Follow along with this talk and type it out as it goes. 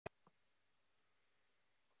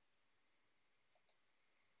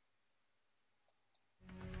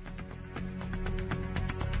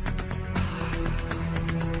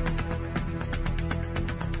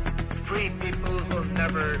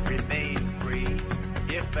never remain free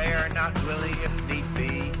if they are not willing, if need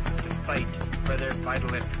be, to fight for their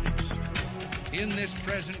vital interests. In this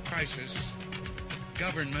present crisis,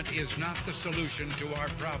 government is not the solution to our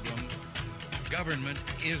problem. Government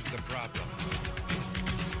is the problem.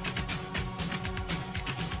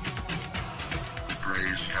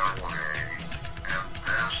 Praise Yahweh and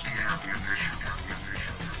pass the ammunition.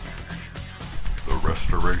 The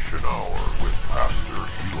Restoration Hour with Pastor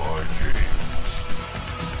Eli James.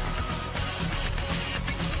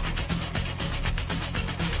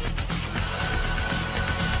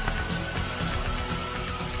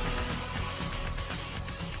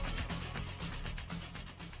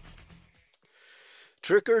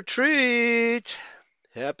 Trick or treat!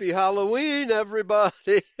 Happy Halloween,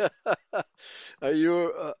 everybody! Are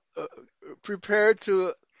you prepared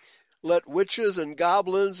to let witches and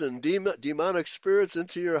goblins and demonic spirits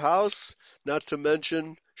into your house? Not to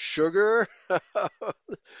mention sugar.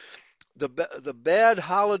 The bad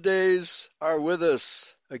holidays are with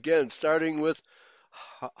us. Again, starting with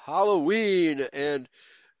Halloween and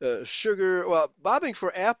sugar. Well, bobbing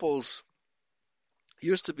for apples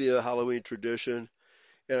used to be a Halloween tradition,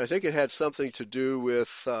 and I think it had something to do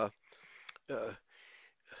with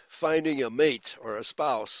finding a mate or a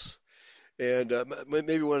spouse. And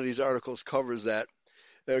maybe one of these articles covers that.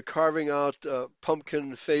 They're carving out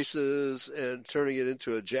pumpkin faces and turning it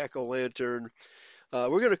into a jack-o'-lantern.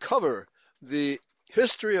 We're going to cover the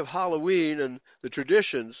history of Halloween and the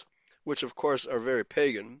traditions, which of course are very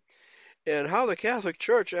pagan, and how the Catholic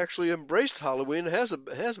Church actually embraced Halloween, has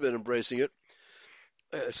been embracing it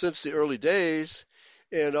since the early days,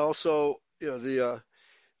 and also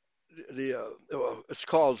it's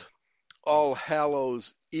called All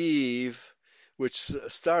Hallows Eve, which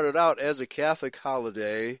started out as a Catholic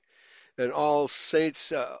holiday, and All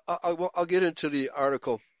Saints. I'll get into the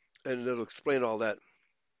article, and it'll explain all that.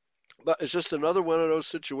 But it's just another one of those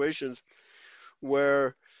situations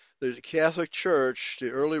where the Catholic Church, the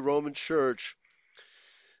early Roman Church,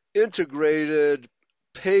 integrated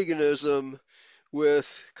paganism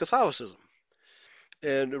with Catholicism,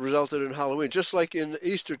 and it resulted in Halloween. Just like in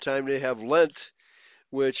Easter time, they have Lent,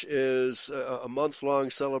 which is a month-long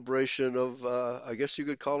celebration of, I guess you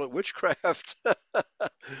could call it witchcraft,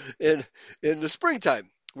 in the springtime,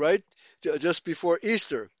 right? Just before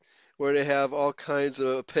Easter, where they have all kinds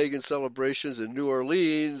of pagan celebrations in New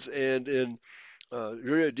Orleans and in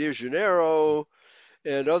Rio de Janeiro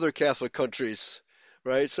and other Catholic countries,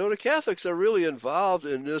 right? So the Catholics are really involved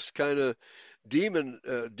in this kind of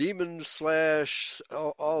demon slash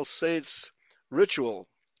All Saints ritualism.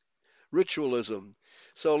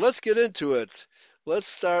 So let's get into it. Let's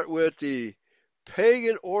start with the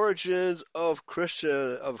pagan origins of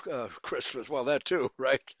Christmas. Well, that too,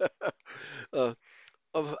 right?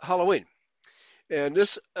 Of Halloween. And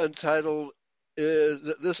this article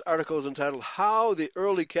is entitled "How the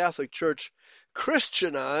Early Catholic Church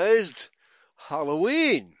Christianized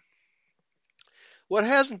Halloween." What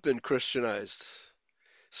hasn't been Christianized?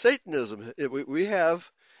 Satanism. We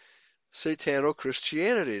have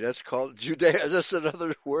Satano-Christianity. That's called Judeo. That's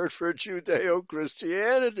another word for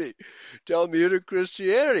Judeo-Christianity. Talmudic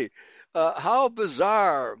Christianity. How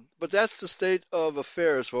bizarre. But that's the state of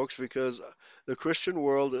affairs, folks, because the Christian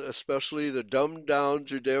world, especially the dumbed-down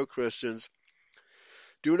Judeo-Christians,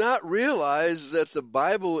 do not realize that the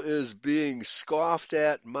Bible is being scoffed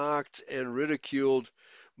at, mocked, and ridiculed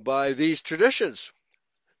by these traditions,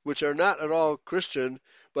 which are not at all Christian,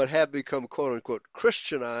 but have become quote-unquote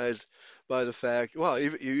Christianized by the fact, well,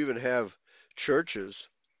 you even have churches,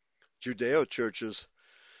 Judeo churches,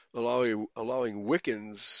 allowing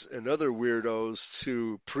Wiccans and other weirdos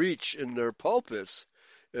to preach in their pulpits,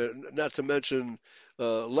 not to mention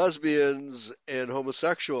lesbians and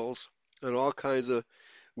homosexuals and all kinds of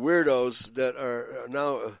weirdos that are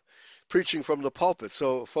now preaching from the pulpit.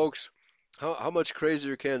 So, folks, how much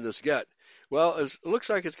crazier can this get? Well, it looks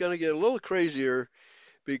like it's going to get a little crazier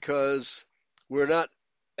because we're not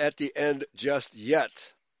at the end just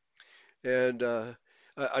yet. And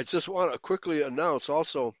I just want to quickly announce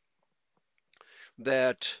also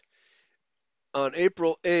that on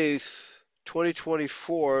April 8th,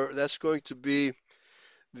 2024, that's going to be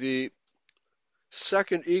the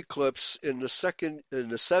second eclipse in the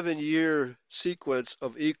 7-year sequence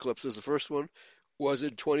of eclipses. The first one was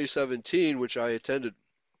in 2017, which I attended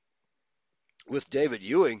with David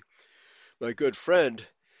Ewing, my good friend.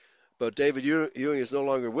 But David Ewing is no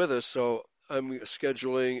longer with us, so I'm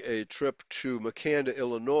scheduling a trip to Makanda,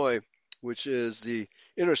 Illinois, which is the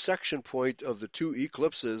intersection point of the two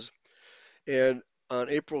eclipses. And on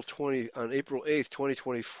April 8th,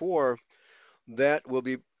 2024, that will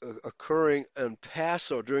be occurring on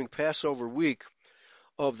during Passover week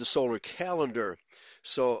of the solar calendar.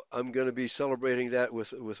 So I'm going to be celebrating that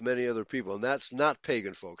with many other people, and that's not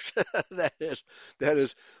pagan, folks. that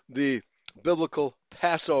is the biblical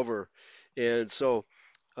Passover, and so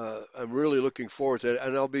I'm really looking forward to it.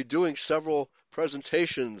 And I'll be doing several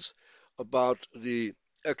presentations about the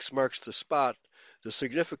X marks the spot, the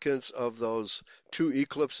significance of those two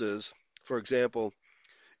eclipses. For example,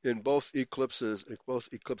 in both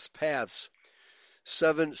eclipse paths,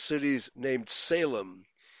 7 cities named Salem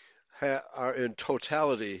are in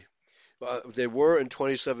totality. They were in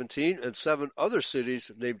 2017, and 7 other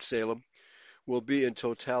cities named Salem will be in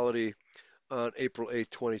totality on April 8th,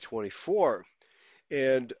 2024.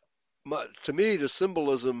 And to me, the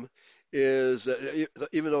symbolism is that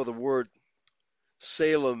even though the word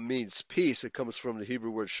Salem means peace, it comes from the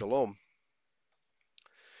Hebrew word shalom.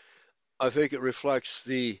 I think it reflects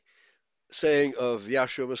the saying of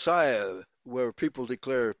Yahshua Messiah, where people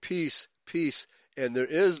declare peace, peace, and there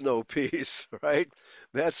is no peace, right?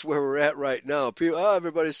 That's where we're at right now. People,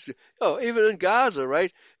 everybody's, even in Gaza,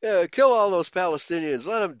 right? Kill all those Palestinians,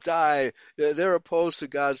 let them die. They're opposed to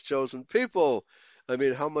God's chosen people. I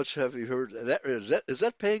mean, how much have you heard that? Is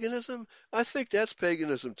that paganism? I think that's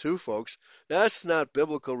paganism too, folks. That's not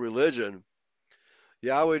biblical religion.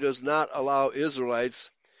 Yahweh does not allow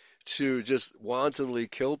Israelites to just wantonly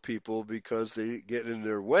kill people because they get in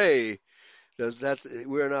their way.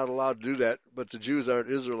 We're not allowed to do that, but the Jews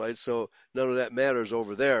aren't Israelites, so none of that matters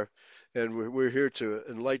over there. And we're here to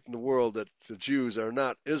enlighten the world that the Jews are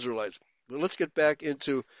not Israelites. But let's get back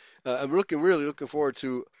into, I'm really looking forward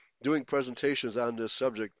to doing presentations on this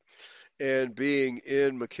subject and being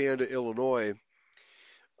in Makanda, Illinois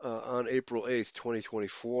on April 8th,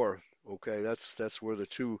 2024. Okay, that's where the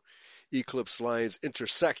two eclipse lines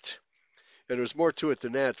intersect. And there's more to it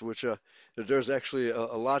than that, which there's actually a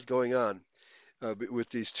lot going on with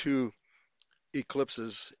these two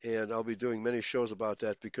eclipses, and I'll be doing many shows about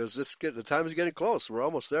that because the time is getting close. We're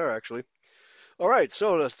almost there, actually. All right,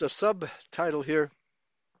 so the subtitle here: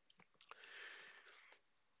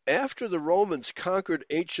 After the Romans conquered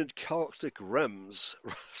ancient Celtic realms,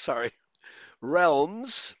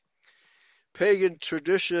 pagan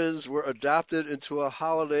traditions were adopted into a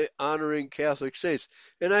holiday honoring Catholic saints.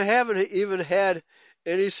 And I haven't even had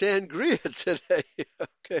any sangria today.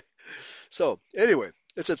 Okay. So, anyway,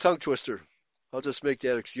 it's a tongue twister. I'll just make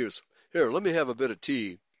that excuse. Here, let me have a bit of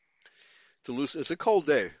tea to loosen. It's a cold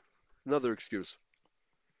day. Another excuse.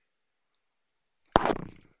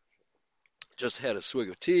 Just had a swig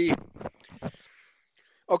of tea.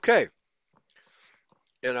 Okay.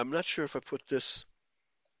 And I'm not sure if I put this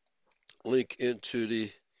link into the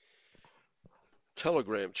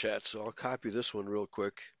Telegram chat, so I'll copy this one real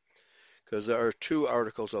quick because there are 2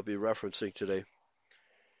 articles I'll be referencing today.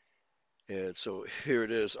 And so here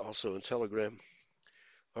it is also in Telegram.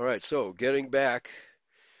 All right, so getting back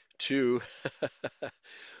to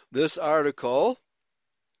this article.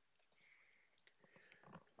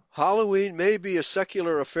 Halloween may be a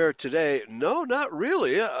secular affair today. No, not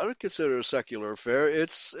really. I don't consider it a secular affair.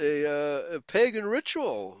 It's a pagan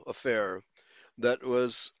ritual affair that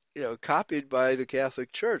was, copied by the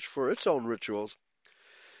Catholic Church for its own rituals.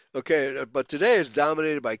 Okay, but today is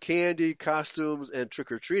dominated by candy, costumes, and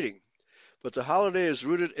trick-or-treating. But the holiday is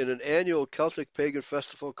rooted in an annual Celtic pagan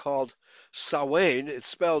festival called Samhain. It's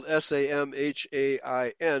spelled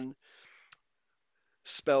S-A-M-H-A-I-N,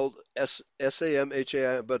 spelled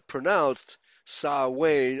S-A-M-H-A-I-N, but pronounced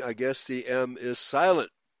Samhain. I guess the M is silent.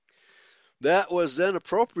 That was then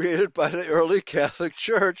appropriated by the early Catholic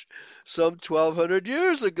Church some 1,200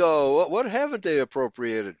 years ago. What haven't they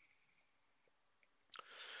appropriated?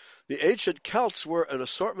 The ancient Celts were an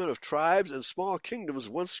assortment of tribes and small kingdoms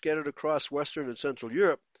once scattered across Western and Central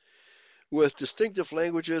Europe, with distinctive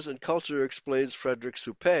languages and culture, explains Frederick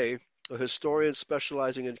Suppé, a historian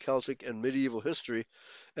specializing in Celtic and medieval history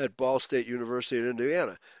at Ball State University in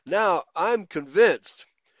Indiana. Now, I'm convinced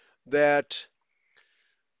that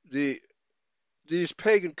these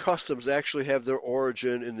pagan customs actually have their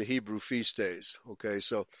origin in the Hebrew feast days. Okay,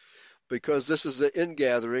 so because this is the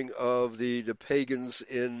ingathering of the pagans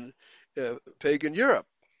in pagan Europe,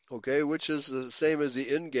 okay, which is the same as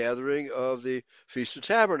the ingathering of the Feast of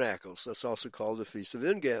Tabernacles. That's also called the Feast of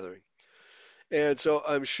Ingathering. And so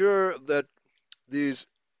I'm sure that these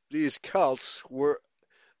cults were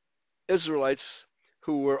Israelites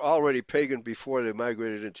who were already pagan before they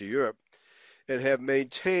migrated into Europe and have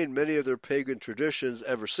maintained many of their pagan traditions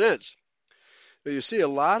ever since. But you see, a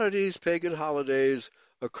lot of these pagan holidays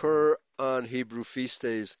occur on Hebrew feast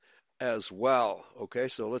days as well. Okay,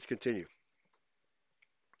 so let's continue.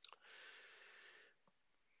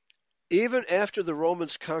 Even after the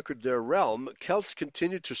Romans conquered their realm, Celts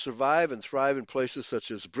continued to survive and thrive in places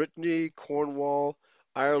such as Brittany, Cornwall,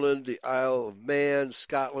 Ireland, the Isle of Man,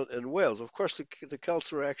 Scotland, and Wales. Of course, the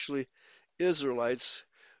Celts were actually Israelites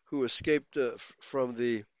who escaped from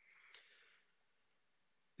the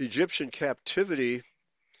Egyptian captivity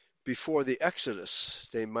before the Exodus.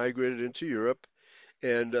 They migrated into Europe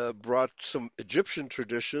and brought some Egyptian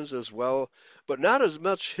traditions as well, but not as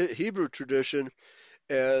much Hebrew tradition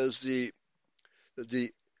as the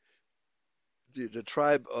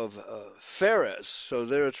tribe of Phares. So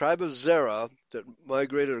they're a tribe of Zerah that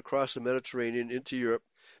migrated across the Mediterranean into Europe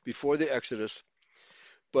before the Exodus.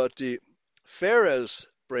 But the Phares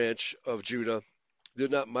branch of Judah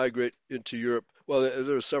did not migrate into Europe. Well,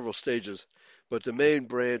 there were several stages, but the main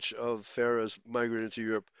branch of Phares migrated into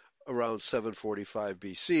Europe around 745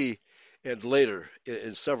 BC and later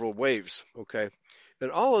in several waves. Okay,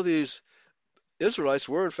 and all of these Israelites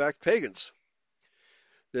were in fact pagans.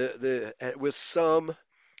 With some,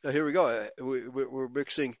 here we go. We're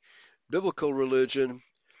mixing biblical religion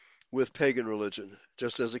with pagan religion,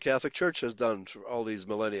 just as the Catholic Church has done for all these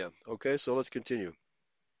millennia. Okay, so let's continue.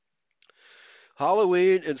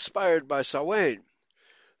 Halloween inspired by Samhain.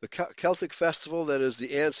 The Celtic festival that is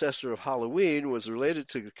the ancestor of Halloween was related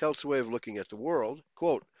to the Celts' way of looking at the world.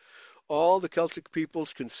 Quote, all the Celtic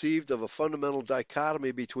peoples conceived of a fundamental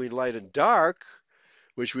dichotomy between light and dark,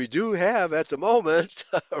 which we do have at the moment,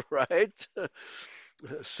 right?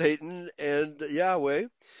 Satan and Yahweh,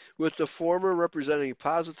 with the former representing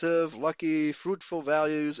positive, lucky, fruitful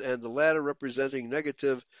values, and the latter representing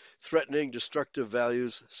negative, threatening, destructive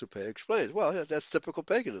values, Supe explains. Well, that's typical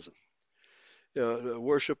paganism. The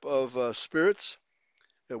worship of spirits,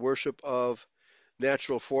 the worship of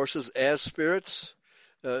natural forces as spirits.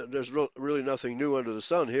 There's really nothing new under the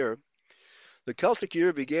sun here. The Celtic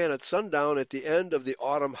year began at sundown at the end of the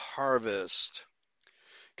autumn harvest,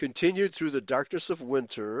 continued through the darkness of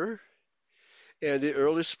winter and the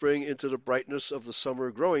early spring into the brightness of the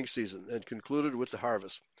summer growing season, and concluded with the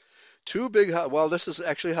harvest. Well, this is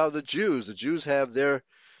actually how the Jews have their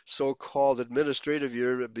so-called administrative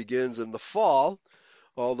year that begins in the fall,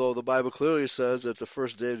 although the Bible clearly says that the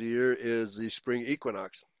first day of the year is the spring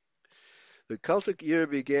equinox. The Celtic year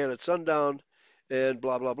began at sundown and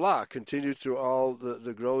blah, blah, blah, continued through all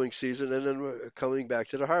the growing season, and then we're coming back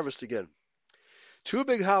to the harvest again. Two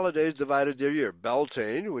big holidays divided their year.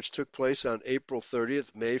 Beltane, which took place on April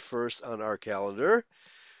 30th, May 1st on our calendar.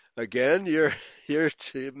 Again, you're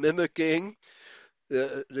mimicking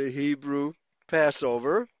the Hebrew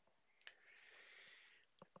Passover.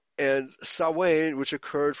 And Samhain, which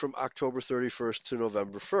occurred from October 31st to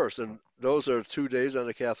November 1st. And those are 2 days on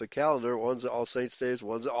the Catholic calendar. One's All Saints Days,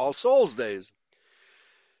 one's All Souls Days.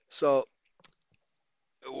 So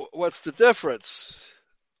what's the difference?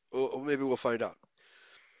 Well, maybe we'll find out.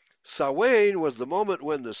 Samhain was the moment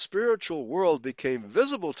when the spiritual world became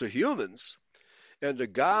visible to humans, and the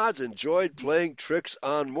gods enjoyed playing tricks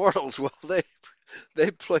on mortals. Well,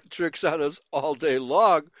 they played tricks on us all day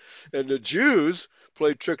long, and the Jews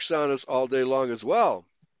played tricks on us all day long as well.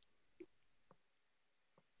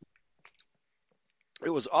 It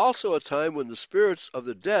was also a time when the spirits of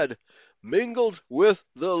the dead mingled with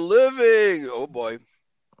the living. Oh boy.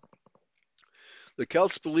 The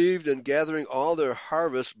Celts believed in gathering all their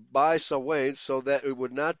harvest by Samhain so that it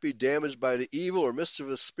would not be damaged by the evil or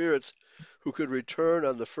mischievous spirits who could return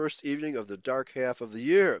on the first evening of the dark half of the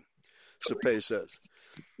year, Supe says.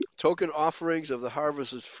 Token offerings of the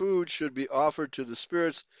harvested food should be offered to the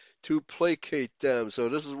spirits to placate them. So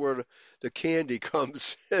this is where the candy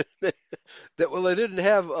comes in. Well, they didn't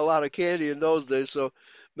have a lot of candy in those days, so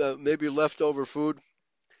maybe leftover food.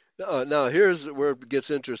 Now, here's where it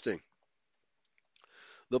gets interesting.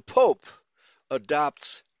 The Pope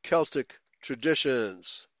adopts Celtic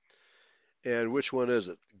traditions. And which one is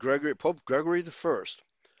it? Pope Gregory I.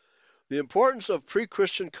 The importance of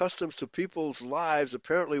pre-Christian customs to people's lives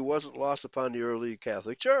apparently wasn't lost upon the early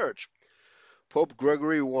Catholic Church. Pope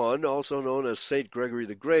Gregory I, also known as Saint Gregory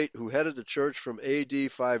the Great, who headed the church from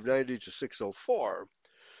AD 590 to 604,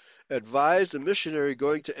 advised a missionary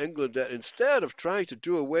going to England that instead of trying to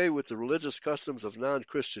do away with the religious customs of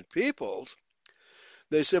non-Christian peoples,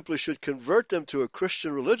 they simply should convert them to a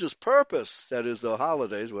Christian religious purpose, that is, the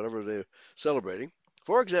holidays, whatever they're celebrating.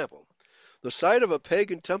 For example, the site of a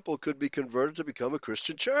pagan temple could be converted to become a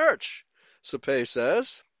Christian church, Supe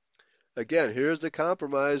says. Again, here's the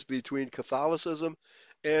compromise between Catholicism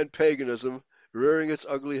and paganism rearing its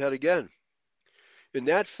ugly head again. In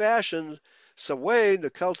that fashion, Samhain, the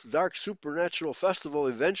Celts' dark supernatural festival,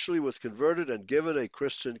 eventually was converted and given a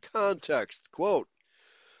Christian context. Quote,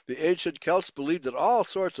 The ancient Celts believed that all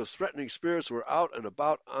sorts of threatening spirits were out and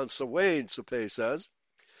about on Samhain, Supay says.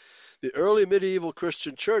 The early medieval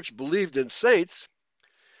Christian church believed in saints,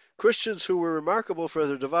 Christians who were remarkable for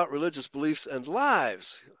their devout religious beliefs and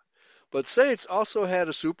lives. But saints also had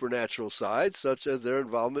a supernatural side, such as their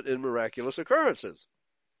involvement in miraculous occurrences,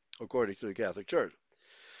 according to the Catholic Church.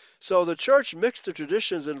 So the church mixed the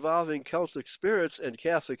traditions involving Celtic spirits and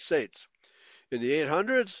Catholic saints. In the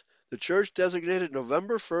 800s, the church designated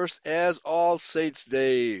November 1st as All Saints'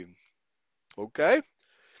 Day. Okay?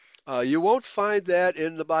 You won't find that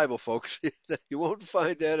in the Bible, folks. You won't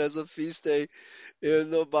find that as a feast day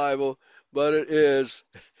in the Bible, but it is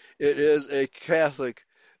a Catholic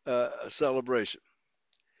celebration.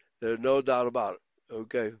 There's no doubt about it.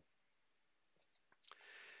 Okay?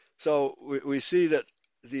 So we see that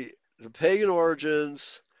the pagan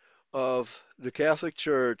origins of the Catholic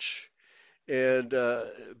Church, and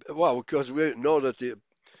because we know that the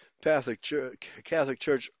Catholic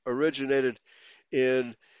Church originated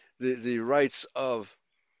in the rites of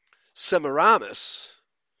Semiramis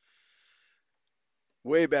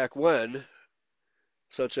way back when,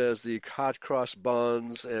 such as the hot cross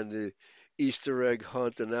buns and the Easter egg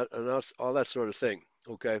hunt and all that sort of thing.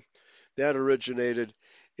 Okay, that originated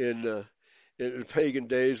in pagan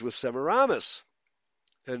days with Semiramis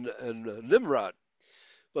and Nimrod.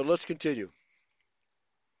 But let's continue.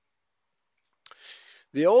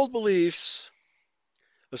 The old beliefs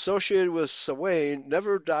associated with Samhain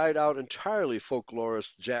never died out entirely,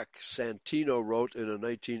 folklorist Jack Santino wrote in a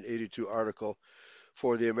 1982 article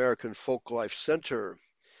for the American Folklife Center.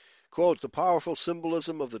 Quote, the powerful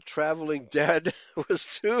symbolism of the traveling dead was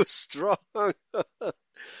too strong.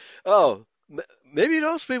 Oh, maybe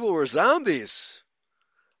those people were zombies,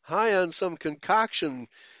 high on some concoction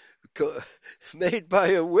made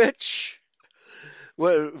by a witch.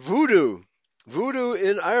 Well, voodoo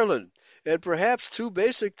in Ireland, and perhaps too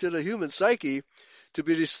basic to the human psyche to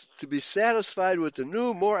be satisfied with the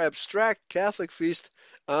new, more abstract Catholic feast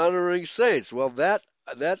honoring saints. Well, that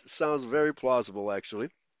sounds very plausible, actually.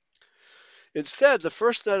 Instead, the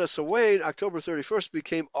first night of Samhain, October 31st,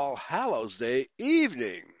 became All Hallows Day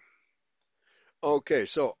evening. Okay,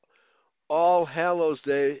 so All Hallows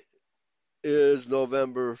Day is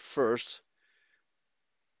November 1st,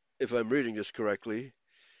 if I'm reading this correctly.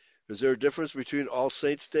 Is there a difference between All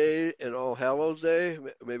Saints Day and All Hallows Day?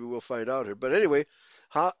 Maybe we'll find out here. But anyway,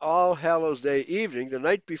 All Hallows Day evening, the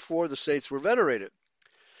night before the saints were venerated.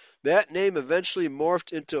 That name eventually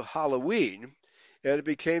morphed into Halloween, and it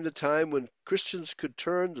became the time when Christians could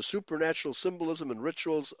turn the supernatural symbolism and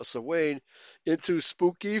rituals of Samhain into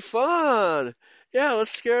spooky fun. Yeah,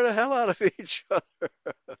 let's scare the hell out of each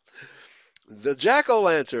other. The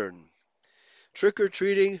jack-o'-lantern.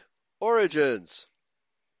 Trick-or-treating origins.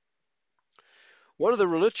 One of the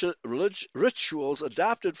rituals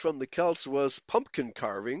adopted from the Celts was pumpkin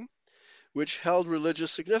carving, which held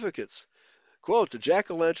religious significance. Quote, the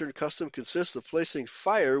jack-o'-lantern custom consists of placing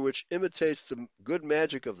fire, which imitates the good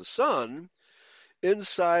magic of the sun,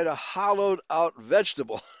 inside a hollowed-out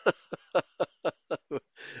vegetable,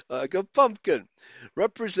 like a pumpkin,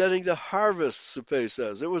 representing the harvest, Supay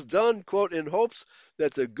says. It was done, quote, in hopes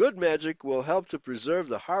that the good magic will help to preserve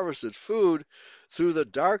the harvested food through the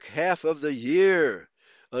dark half of the year,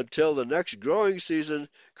 until the next growing season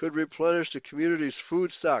could replenish the community's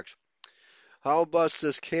food stocks. How about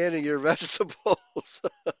this canning your vegetables?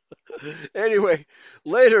 Anyway,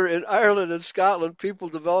 later in Ireland and Scotland, people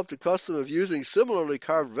developed a custom of using similarly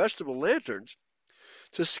carved vegetable lanterns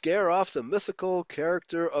to scare off the mythical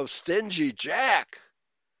character of Stingy Jack.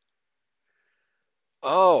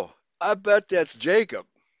 Oh, I bet that's Jacob.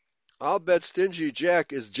 I'll bet Stingy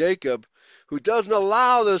Jack is Jacob, who doesn't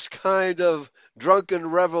allow this kind of drunken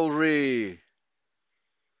revelry.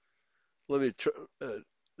 Let me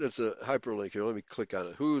that's a hyperlink here. Let me click on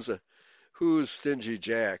it. Who's Stingy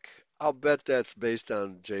Jack? I'll bet that's based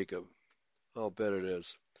on Jacob. I'll bet it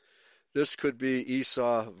is. This could be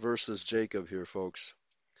Esau versus Jacob here, folks.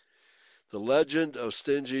 The legend of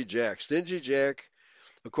Stingy Jack. Stingy Jack,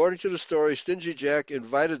 according to the story, Stingy Jack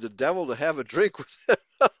invited the devil to have a drink with him.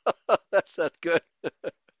 That's not good.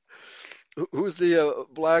 Who's the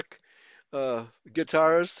black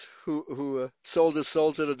guitarist who sold his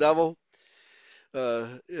soul to the devil?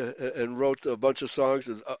 And wrote a bunch of songs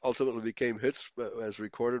that ultimately became hits as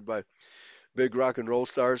recorded by big rock and roll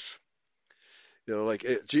stars. You know, like,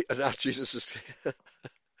 not Jesus.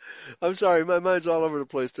 I'm sorry, my mind's all over the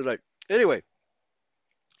place tonight. Anyway,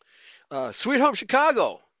 Sweet Home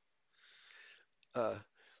Chicago. I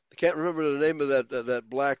can't remember the name of that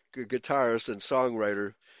black guitarist and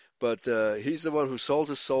songwriter, But he's the one who sold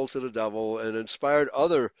his soul to the devil and inspired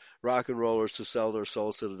other rock and rollers to sell their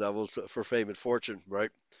souls to the devil for fame and fortune,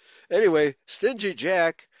 right? Anyway, Stingy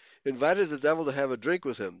Jack invited the devil to have a drink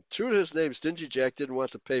with him. True to his name, Stingy Jack didn't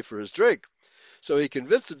want to pay for his drink. So he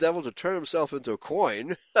convinced the devil to turn himself into a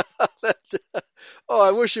coin. Oh,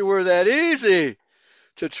 I wish it were that easy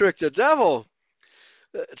to trick the devil.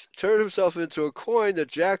 Turn himself into a coin that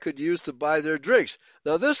Jack could use to buy their drinks.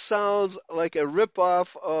 Now, this sounds like a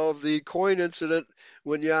ripoff of the coin incident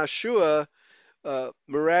when Yeshua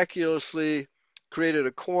miraculously created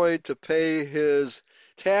a coin to pay his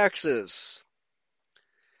taxes.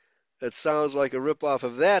 It sounds like a ripoff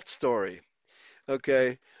of that story.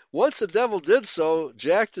 Okay. Once the devil did so,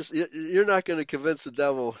 you're not going to convince the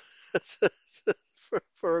devil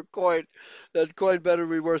for a coin. That coin better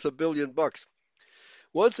be worth $1 billion.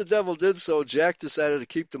 Once the devil did so, Jack decided to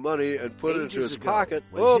keep the money and put it into his pocket.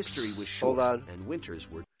 Hold on. And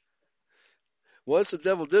winters were. Once the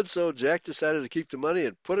devil did so, Jack decided to keep the money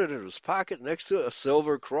and put it in his pocket next to a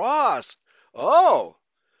silver cross. Oh,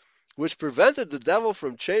 which prevented the devil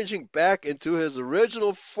from changing back into his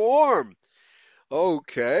original form.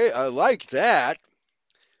 Okay, I like that.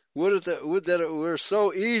 Would that it were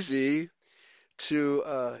so easy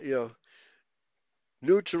to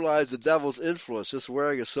neutralize the devil's influence just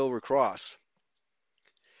wearing a silver cross.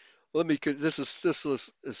 This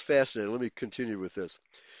is fascinating. Let me continue with this.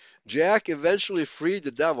 Jack eventually freed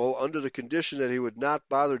the devil under the condition that he would not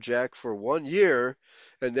bother Jack for 1 year,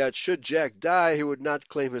 and that should Jack die, he would not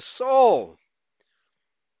claim his soul.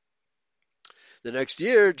 The next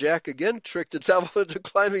year, Jack again tricked the devil into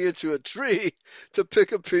climbing into a tree to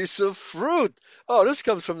pick a piece of fruit. Oh, this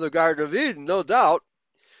comes from the Garden of Eden, no doubt.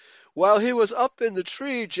 While he was up in the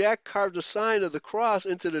tree, Jack carved a sign of the cross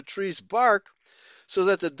into the tree's bark so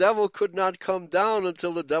that the devil could not come down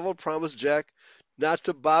until the devil promised Jack not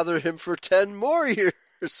to bother him for 10 more years.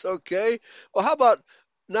 Okay? Well, how about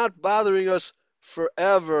not bothering us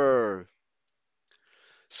forever?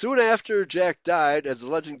 Soon after Jack died, as the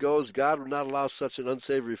legend goes, God would not allow such an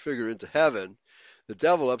unsavory figure into heaven. The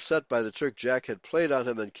devil, upset by the trick Jack had played on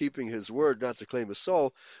him and keeping his word not to claim his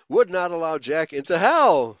soul, would not allow Jack into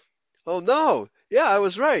hell. Oh, no. Yeah, I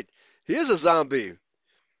was right. He is a zombie.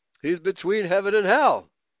 He's between heaven and hell.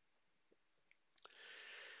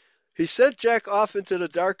 He sent Jack off into the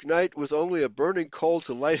dark night with only a burning coal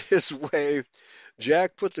to light his way.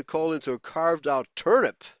 Jack put the coal into a carved-out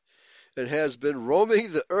turnip and has been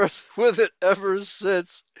roaming the earth with it ever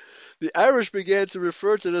since. The Irish began to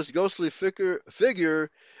refer to this ghostly figure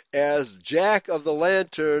as Jack of the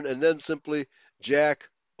Lantern and then simply Jack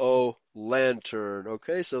O' Lantern.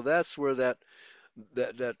 Okay, so that's where that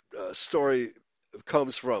story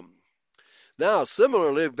comes from. Now,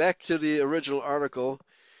 similarly, back to the original article.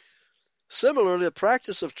 Similarly, the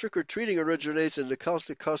practice of trick-or-treating originates in the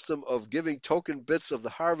Celtic custom of giving token bits of the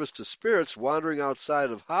harvest to spirits wandering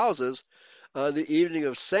outside of houses on the evening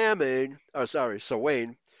of Samhain,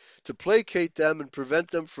 to placate them and prevent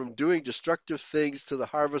them from doing destructive things to the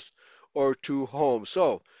harvest or to homes.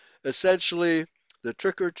 So, essentially, the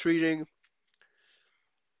trick-or-treating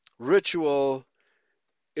ritual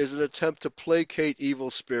is an attempt to placate evil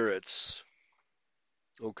spirits.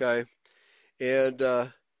 Okay? And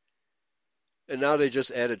now they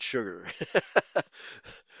just added sugar.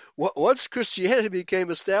 Once Christianity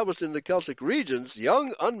became established in the Celtic regions,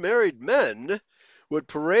 young unmarried men would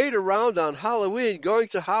parade around on Halloween, going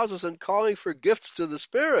to houses and calling for gifts to the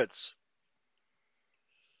spirits.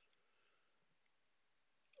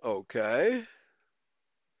 Okay.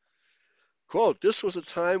 Quote, this was a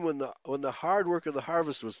time when the hard work of the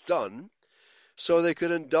harvest was done, so they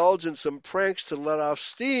could indulge in some pranks to let off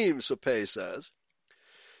steam, Supay says.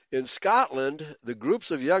 In Scotland, the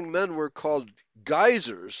groups of young men were called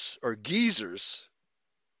geysers, or geezers,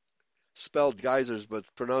 spelled geysers but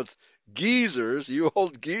pronounced geezers, you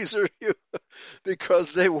old geezer, you,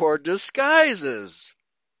 because they wore disguises.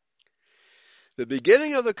 The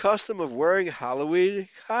beginning of the custom of wearing Halloween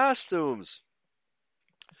costumes.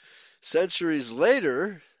 Centuries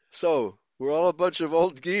later, so we're all a bunch of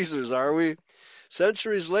old geezers, are we?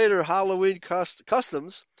 Centuries later, Halloween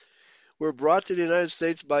customs were brought to the United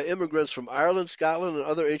States by immigrants from Ireland, Scotland, and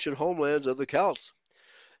other ancient homelands of the Celts.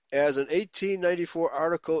 As an 1894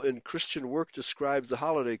 article in Christian Work describes the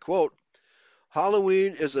holiday, quote,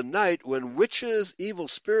 Halloween is a night when witches, evil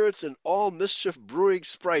spirits, and all mischief-brewing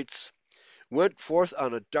sprites went forth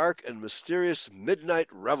on a dark and mysterious midnight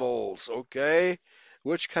revels, okay?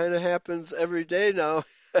 Which kind of happens every day now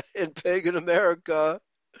in pagan America.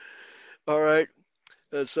 All right.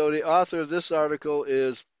 And so the author of this article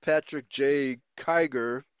is Patrick J.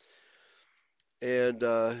 Kiger, And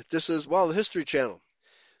this is, well, the History Channel.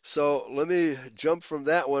 So let me jump from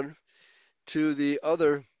that one to the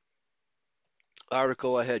other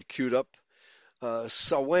article I had queued up.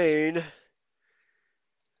 Samhain,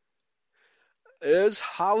 is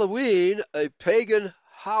Halloween a pagan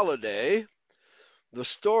holiday? The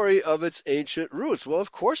story of its ancient roots. Well,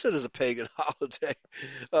 of course it is a pagan holiday.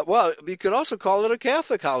 Well, you could also call it a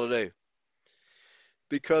Catholic holiday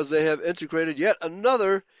because they have integrated yet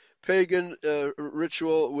another pagan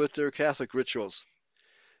ritual with their Catholic rituals.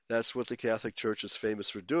 That's what the Catholic Church is famous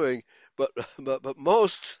for doing. But but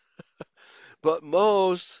most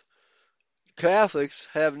Catholics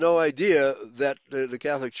have no idea that the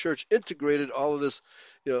Catholic Church integrated all of this,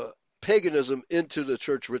 paganism into the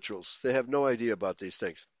church rituals. They have no idea about these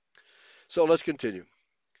things. So let's continue.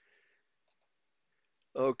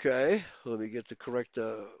 Okay, let me get the correct.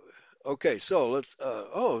 Okay, so let's.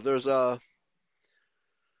 There's a.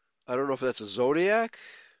 I don't know if that's a zodiac.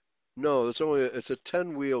 No, it's a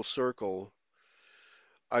 10-wheel circle.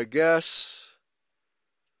 I guess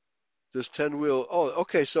this 10-wheel. Oh,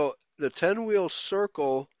 okay. So the 10-wheel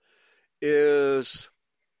circle is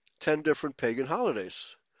 10 different pagan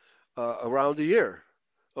holidays around the year.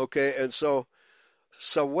 Okay, and so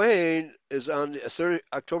Samhain is on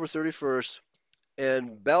October 31st,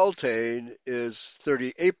 and Beltane is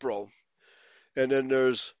 30 April, and then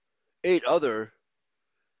there's eight other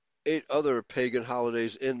pagan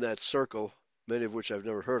holidays in that circle, many of which I've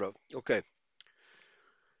never heard of. Okay,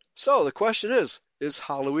 so the question is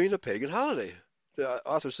Halloween a pagan holiday? The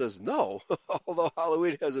author says no, although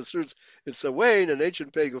Halloween has its roots in Samhain, an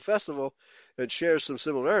ancient pagan festival, and shares some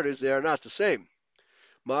similarities, they are not the same.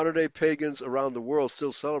 Modern-day pagans around the world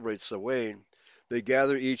still celebrate Samhain. They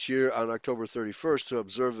gather each year on October 31st to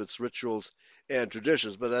observe its rituals and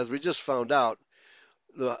traditions. But as we just found out,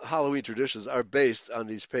 the Halloween traditions are based on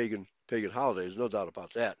these pagan holidays, no doubt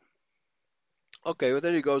about that. Okay, well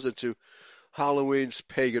then he goes into Halloween's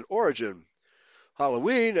pagan origin.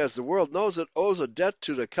 Halloween, as the world knows it, owes a debt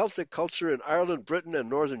to the Celtic culture in Ireland, Britain, and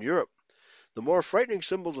Northern Europe. The more frightening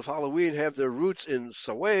symbols of Halloween have their roots in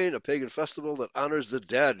Samhain, a pagan festival that honors the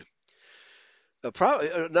dead.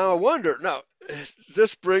 Now I wonder. Now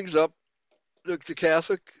this brings up the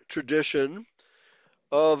Catholic tradition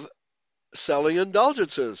of selling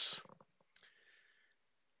indulgences.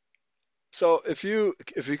 So if you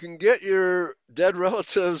can get your dead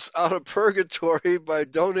relatives out of purgatory by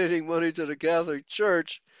donating money to the Catholic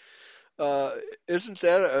Church, isn't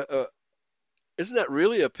that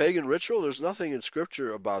really a pagan ritual? There's nothing in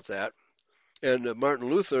Scripture about that. And Martin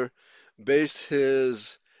Luther based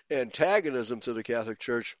his antagonism to the Catholic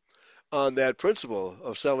Church on that principle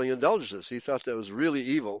of selling indulgences. He thought that was really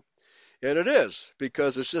evil. And it is,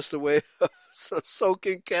 because it's just a way of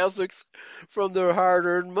soaking Catholics from their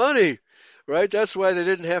hard-earned money, right? That's why they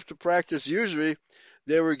didn't have to practice usury.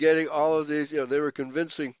 They were getting all of these, they were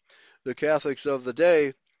convincing the Catholics of the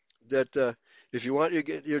day that if you want to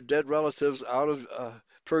get your dead relatives out of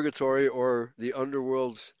purgatory or the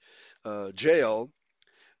underworld's jail,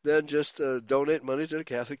 then just donate money to the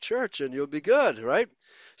Catholic Church and you'll be good, right?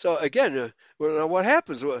 So again, what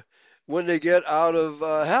happens when they get out of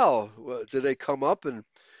hell? Do they come up and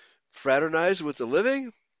fraternize with the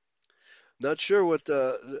living? Not sure what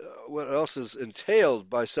else is entailed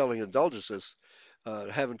by selling indulgences.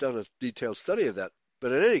 Haven't done a detailed study of that.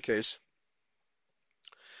 But in any case,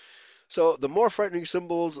 so the more frightening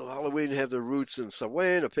symbols of Halloween have their roots in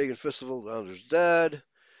Samhain, a pagan festival that honors dead.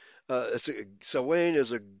 Samhain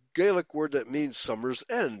is a Gaelic word that means summer's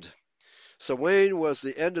end. Samhain was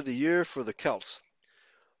the end of the year for the Celts.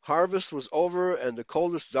 Harvest was over, and the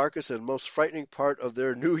coldest, darkest, and most frightening part of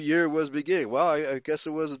their new year was beginning. Well, I guess it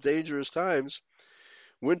was dangerous times.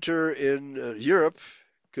 Winter in Europe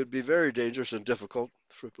could be very dangerous and difficult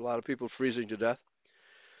for a lot of people, freezing to death.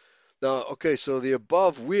 Now, okay, so the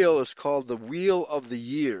above wheel is called the Wheel of the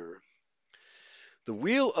Year. The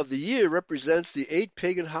Wheel of the Year represents the 8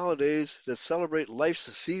 pagan holidays that celebrate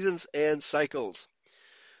life's seasons and cycles.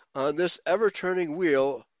 On this ever-turning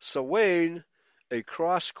wheel, Samhain, a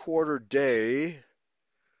cross-quarter day.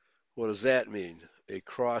 What does that mean? A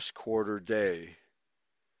cross-quarter day.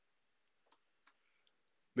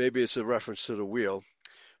 Maybe it's a reference to the wheel.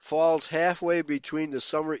 Falls halfway between the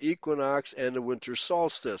summer equinox and the winter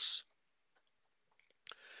solstice.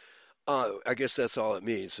 I guess that's all it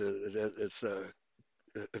means. It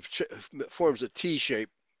forms a T shape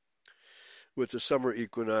with the summer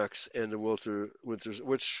equinox and the winter,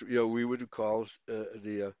 which we would call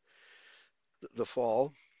the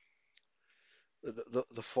fall.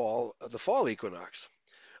 The fall equinox.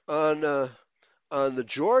 On the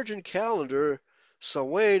Georgian calendar,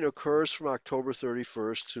 Samhain occurs from October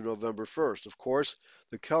 31st to November 1st. Of course,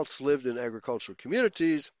 the Celts lived in agricultural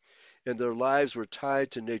communities, and their lives were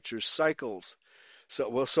tied to nature's cycles. So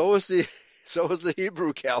was the so was the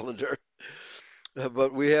Hebrew calendar,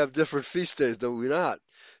 but we have different feast days, do we not?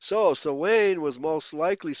 So Samhain was most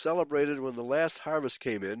likely celebrated when the last harvest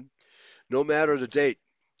came in, no matter the date.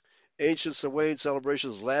 Ancient Samhain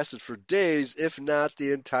celebrations lasted for days, if not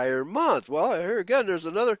the entire month. Well, here again, there's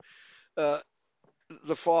another. Uh,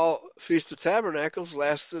 the fall Feast of Tabernacles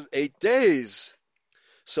lasted 8 days.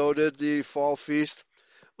 So did the fall feast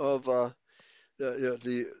of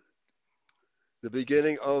the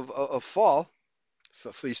beginning of fall,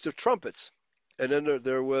 Feast of Trumpets, and then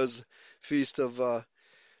there was Feast of the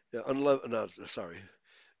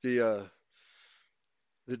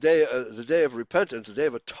the day of repentance, the day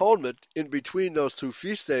of atonement, in between those two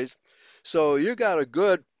feast days. So you got a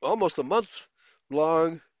good almost a month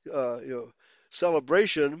long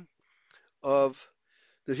celebration of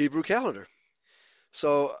the Hebrew calendar.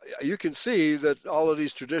 So you can see that all of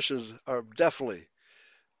these traditions are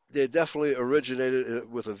they definitely originated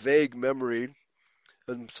with a vague memory,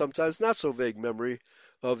 and sometimes not so vague memory,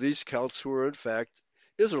 of these Celts who were in fact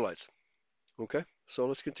Israelites. Okay, so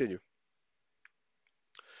let's continue.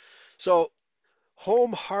 So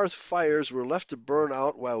home hearth fires were left to burn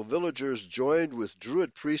out while villagers joined with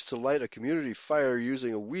Druid priests to light a community fire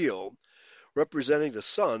using a wheel representing the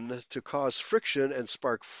sun to cause friction and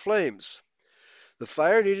spark flames. The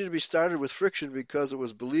fire needed to be started with friction because it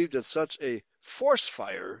was believed that such a force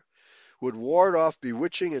fire would ward off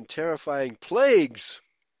bewitching and terrifying plagues.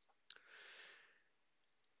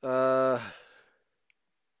 I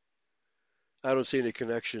don't see any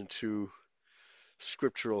connection to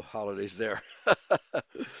scriptural holidays there.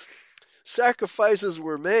 Sacrifices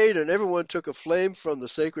were made, and everyone took a flame from the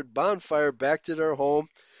sacred bonfire back to their home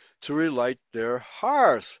to relight their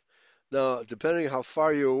hearth. Now, depending on how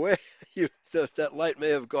far you're away, that light may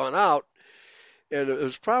have gone out, and it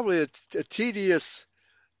was probably a tedious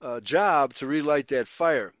job to relight that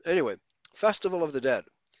fire. Anyway, Festival of the Dead.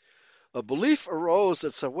 A belief arose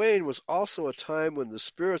that Samhain was also a time when the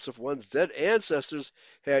spirits of one's dead ancestors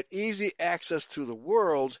had easy access to the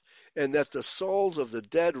world, and that the souls of the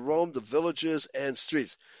dead roamed the villages and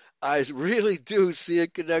streets. I really do see a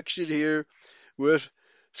connection here with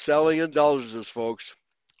selling indulgences, folks.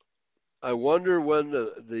 I wonder when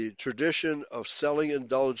the tradition of selling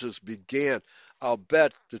indulgences began. I'll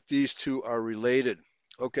bet that these two are related.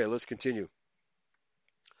 Okay, let's continue.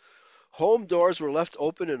 Home doors were left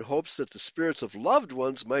open in hopes that the spirits of loved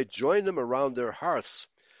ones might join them around their hearths.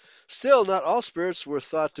 Still, not all spirits were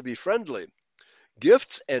thought to be friendly.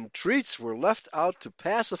 Gifts and treats were left out to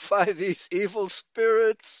pacify these evil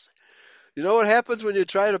spirits. You know what happens when you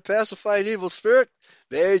try to pacify an evil spirit?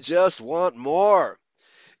 They just want more,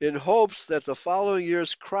 in hopes that the following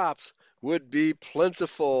year's crops would be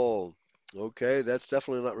plentiful. Okay, that's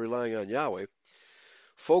definitely not relying on Yahweh.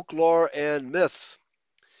 Folklore and myths.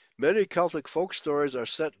 Many Celtic folk stories are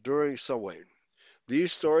set during Samhain.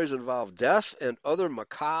 These stories involve death and other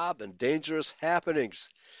macabre and dangerous happenings.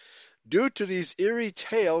 Due to these eerie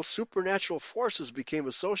tales, supernatural forces became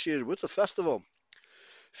associated with the festival.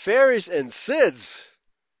 Fairies and Sids,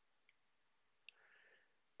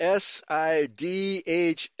 S-I-D-H-S.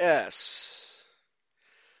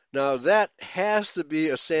 Now that has to be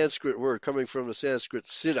a Sanskrit word coming from the Sanskrit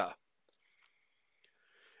siddha.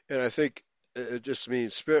 And I think it just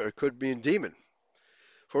means spirit, it could mean demon.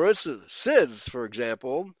 For instance, Sids, for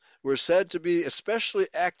example, were said to be especially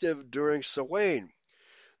active during Samhain.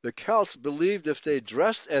 The Celts believed if they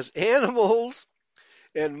dressed as animals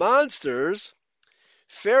and monsters,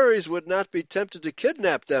 fairies would not be tempted to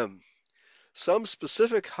kidnap them. Some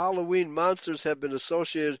specific Halloween monsters have been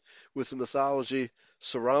associated with the mythology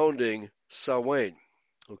surrounding Samhain.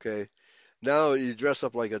 Okay, now you dress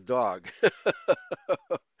up like a dog,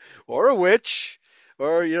 or a witch,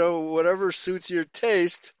 or whatever suits your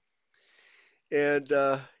taste. And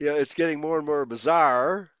it's getting more and more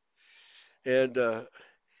bizarre. And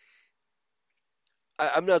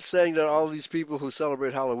I'm not saying that all these people who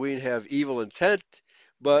celebrate Halloween have evil intent,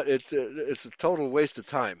 but it's a total waste of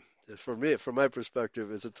time. For me, from my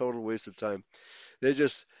perspective, it's a total waste of time. They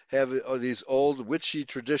just have these old witchy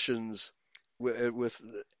traditions with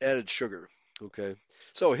added sugar. Okay,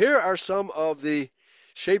 so here are some of the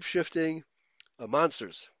shape-shifting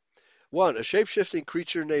monsters. One, a shape-shifting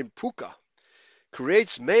creature named Puka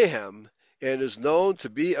creates mayhem and is known to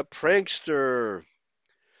be a prankster.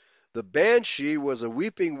 The Banshee was a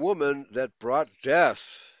weeping woman that brought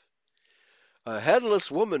death. A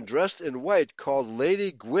headless woman dressed in white called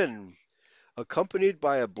Lady Gwyn, accompanied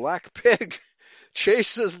by a black pig,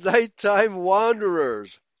 chases nighttime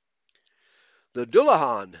wanderers. The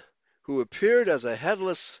Dullahan, who appeared as a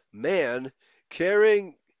headless man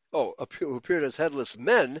carrying, who appeared as headless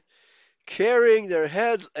men carrying their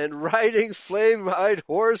heads and riding flame-eyed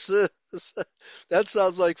horses. That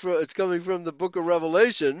sounds like it's coming from the book of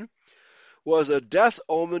Revelation. Was a death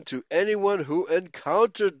omen to anyone who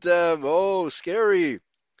encountered them. Oh, scary.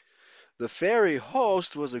 The fairy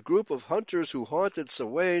host was a group of hunters who haunted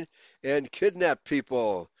Sawain and kidnapped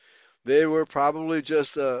people. They were probably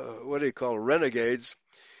just, renegades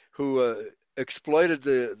who exploited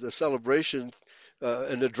the celebration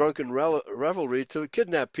and the drunken revelry to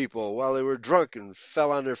kidnap people while they were drunk and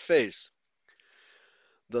fell on their face.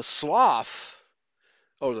 The slough,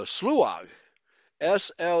 the sluagh,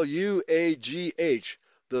 S-L-U-A-G-H,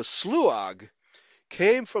 the sluagh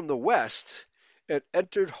came from the west and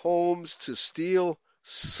entered homes to steal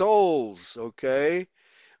souls, okay?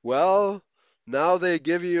 Well, now they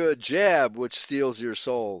give you a jab which steals your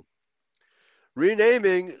soul.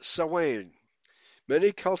 Renaming Sawain.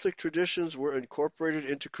 Many Celtic traditions were incorporated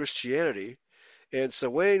into Christianity, and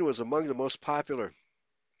Sawain was among the most popular.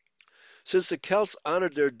 Since the Celts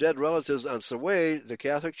honored their dead relatives on Sawain, the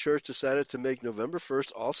Catholic Church decided to make November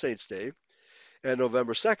 1st All Saints' Day and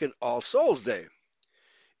November 2nd All Souls' Day.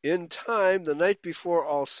 In time, the night before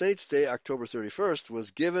All Saints' Day, October 31st,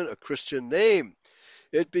 was given a Christian name.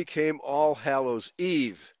 It became All Hallows'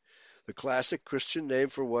 Eve, the classic Christian name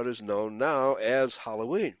for what is known now as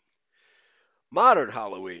Halloween. Modern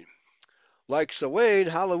Halloween. Like Sawain,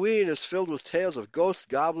 Halloween is filled with tales of ghosts,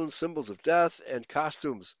 goblins, symbols of death, and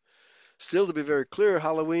costumes. Still, to be very clear,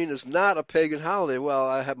 Halloween is not a pagan holiday. Well,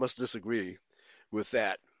 I must disagree with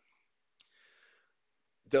that.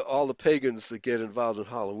 All the pagans that get involved in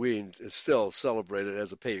Halloween is still celebrated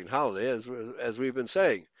as a pagan holiday, as we've been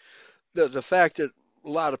saying. The fact that a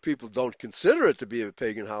lot of people don't consider it to be a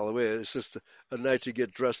pagan holiday, it's just a night to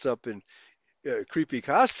get dressed up in creepy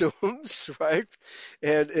costumes, right?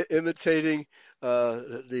 And imitating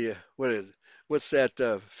what's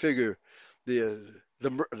that figure?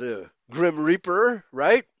 The Grim Reaper,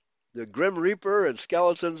 right? The Grim Reaper and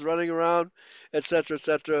skeletons running around, etc.,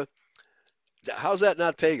 etc. How's that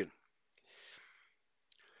not pagan?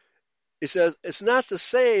 He says it's not the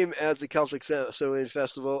same as the Celtic Samhain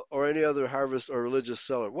festival or any other harvest or religious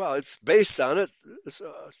celebration. Well, it's based on it. It's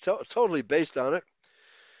totally based on it.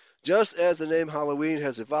 Just as the name Halloween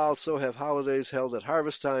has evolved, so have holidays held at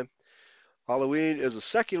harvest time. Halloween is a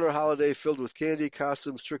secular holiday filled with candy,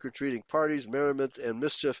 costumes, trick-or-treating parties, merriment, and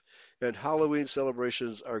mischief, and Halloween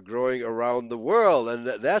celebrations are growing around the world. And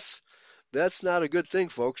that's not a good thing,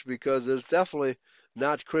 folks, because it's definitely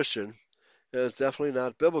not Christian, and it's definitely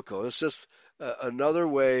not biblical. It's just another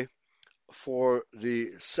way for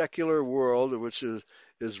the secular world, which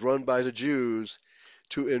is run by the Jews,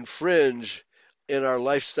 to infringe in our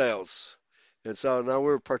lifestyles. And so now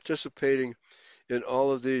we're participating in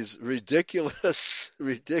all of these ridiculous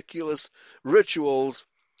rituals.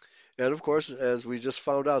 And of course, as we just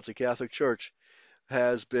found out, the Catholic Church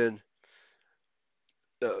has been,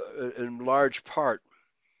 in large part,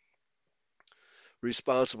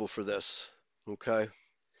 responsible for this. Okay?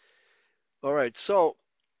 All right, so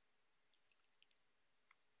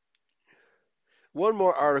one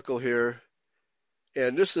more article here,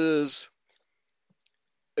 and this is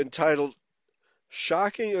entitled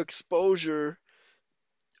Shocking Exposure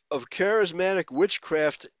of Charismatic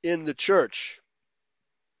Witchcraft in the Church.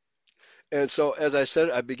 And so, as I said,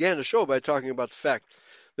 I began the show by talking about the fact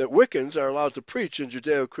that Wiccans are allowed to preach in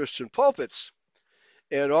Judeo-Christian pulpits,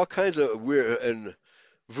 and all kinds of weird, and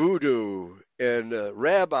voodoo, and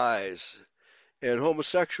rabbis, and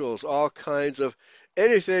homosexuals, all kinds of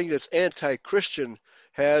anything that's anti-Christian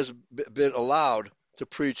has been allowed to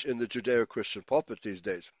preach in the Judeo-Christian pulpit these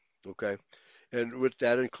days. Okay? And with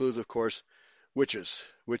that includes, of course,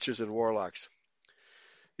 witches and warlocks.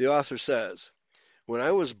 The author says, when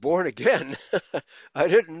I was born again, I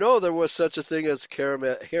didn't know there was such a thing as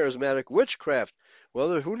charismatic witchcraft.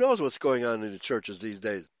 Well, who knows what's going on in the churches these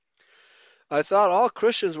days? I thought all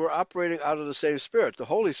Christians were operating out of the same Spirit, the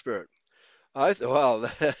Holy Spirit. Right,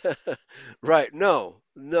 no.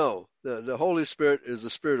 The Holy Spirit is the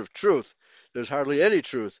Spirit of truth. There's hardly any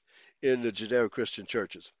truth in the Judeo-Christian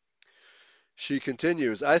churches. She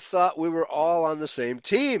continues, I thought we were all on the same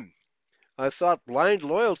team. I thought blind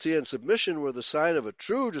loyalty and submission were the sign of a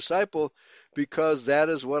true disciple because that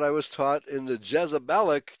is what I was taught in the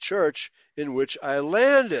Jezebelic church in which I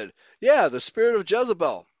landed. Yeah, the spirit of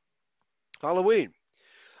Jezebel. Halloween.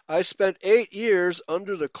 I spent 8 years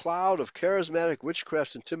under the cloud of charismatic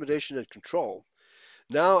witchcraft, intimidation, and control.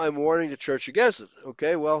 Now I'm warning the church against it.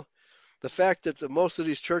 Okay, well, The fact that most of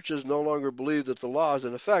these churches no longer believe that the law is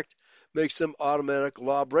in effect makes them automatic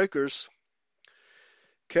lawbreakers.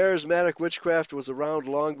 Charismatic witchcraft was around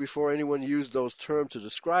long before anyone used those terms to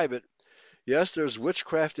describe it. Yes, there's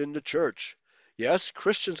witchcraft in the church. Yes,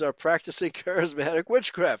 Christians are practicing charismatic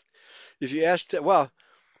witchcraft. If you ask, well,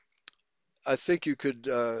 I think you could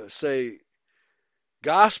say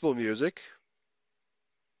gospel music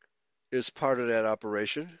is part of that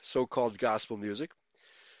operation, so-called gospel music.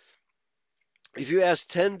 If you ask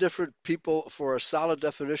 10 different people for a solid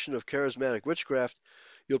definition of charismatic witchcraft,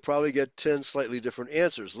 you'll probably get 10 slightly different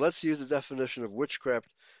answers. Let's use the definition of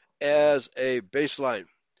witchcraft as a baseline.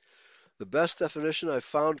 The best definition I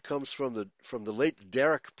found comes from the late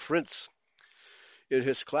Derek Prince. In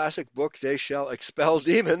his classic book, They Shall Expel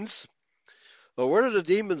Demons. Well, where do the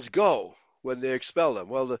demons go when they expel them?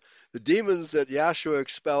 Well, the demons that Yahshua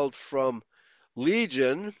expelled from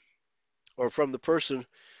Legion, or from the person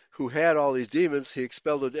who had all these demons, he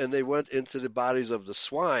expelled it, and they went into the bodies of the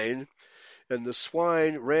swine, and the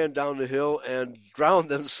swine ran down the hill and drowned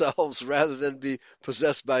themselves rather than be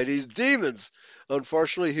possessed by these demons.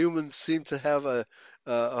 Unfortunately, humans seem to have a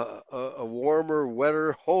warmer,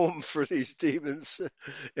 wetter home for these demons,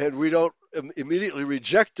 and we don't immediately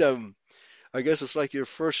reject them. I guess it's like your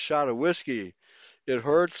first shot of whiskey. It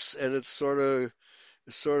hurts, and it's sort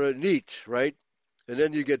of neat, right? And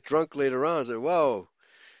then you get drunk later on and say, whoa,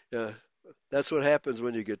 that's what happens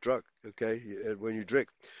when you get drunk, okay, and when you drink.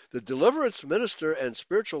 The deliverance minister and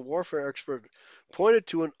spiritual warfare expert pointed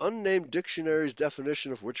to an unnamed dictionary's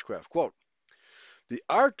definition of witchcraft. Quote, the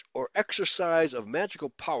art or exercise of magical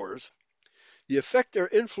powers, the effect or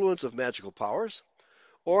influence of magical powers,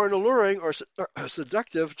 or an alluring or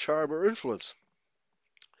seductive charm or influence.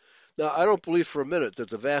 Now, I don't believe for a minute that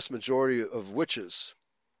the vast majority of witches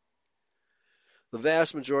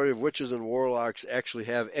and warlocks actually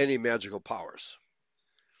have any magical powers.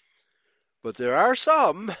 But there are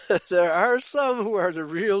some who are the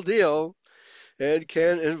real deal and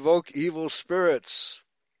can invoke evil spirits.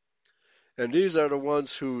 And these are the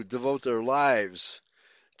ones who devote their lives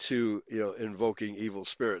to, invoking evil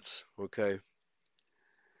spirits, okay?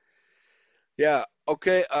 Yeah,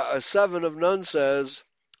 okay, 7 of None says,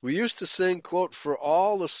 we used to sing, quote, for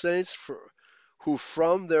all the saints who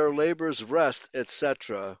from their labors rest,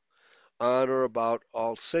 etc., on or about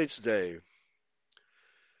All Saints' Day.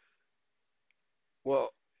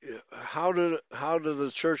 Well, how did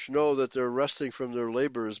the church know that they're resting from their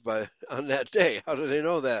labors on that day? How do they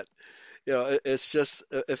know that? It's just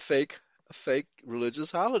a fake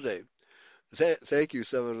religious holiday. Thank you,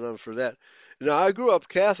 7 of None, for that. Now, I grew up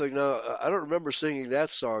Catholic. Now, I don't remember singing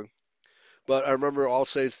that song, but I remember All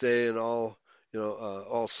Saints' Day and All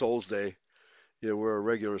Souls' Day, were a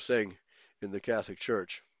regular thing in the Catholic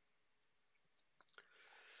Church.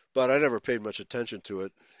 But I never paid much attention to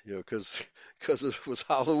it, because it was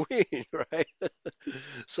Halloween, right?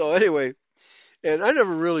 So anyway, and I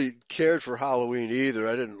never really cared for Halloween either.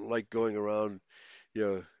 I didn't like going around,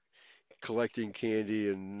 collecting candy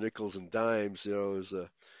and nickels and dimes. It was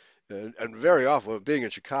and very often, being in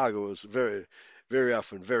Chicago, it was very, very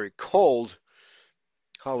often very cold.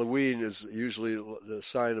 Halloween is usually the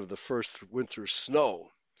sign of the first winter snow,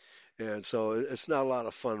 and so it's not a lot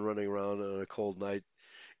of fun running around on a cold night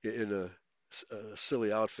in a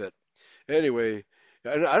silly outfit. Anyway,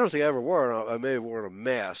 and I don't think I ever wore it. I may have worn a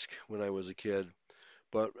mask when I was a kid,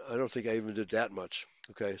 but I don't think I even did that much.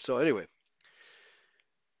 Okay, so anyway,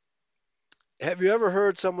 have you ever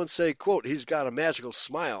heard someone say, quote, he's got a magical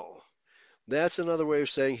smile? That's another way of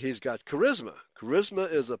saying he's got charisma.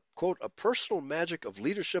 Charisma is quote, a personal magic of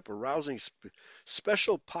leadership arousing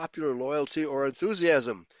special popular loyalty or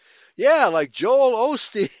enthusiasm. Yeah, like Joel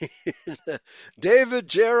Osteen, David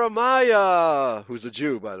Jeremiah, who's a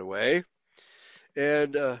Jew, by the way,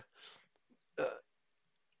 and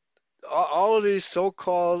all of these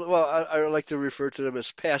so-called, well, I like to refer to them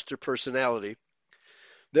as pastor personality.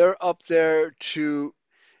 They're up there to,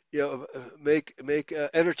 make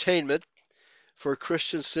entertainment for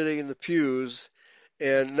Christians sitting in the pews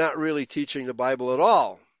and not really teaching the Bible at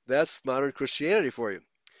all. That's modern Christianity for you.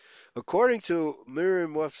 According to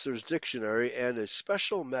Merriam-Webster's dictionary, and a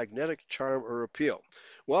special magnetic charm or appeal.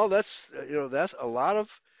 Well, that's a lot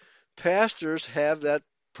of pastors have that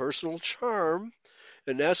personal charm,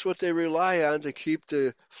 and that's what they rely on to keep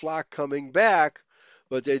the flock coming back,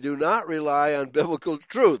 but they do not rely on biblical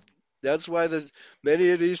truth. That's why many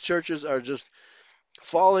of these churches are just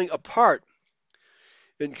falling apart.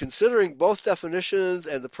 In considering both definitions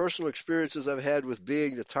and the personal experiences I've had with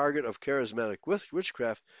being the target of charismatic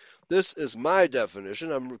witchcraft, this is my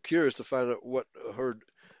definition. I'm curious to find out what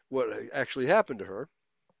actually happened to her.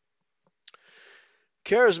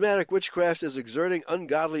 Charismatic witchcraft is exerting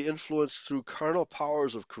ungodly influence through carnal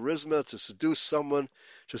powers of charisma to seduce someone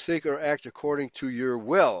to think or act according to your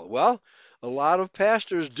will. Well, a lot of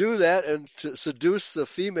pastors do that and to seduce the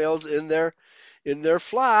females in their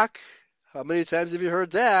flock. How many times have you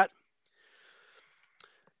heard that?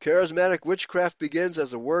 Charismatic witchcraft begins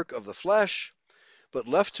as a work of the flesh, but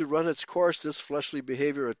left to run its course, this fleshly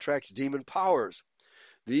behavior attracts demon powers.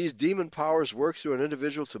 These demon powers work through an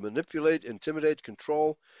individual to manipulate, intimidate,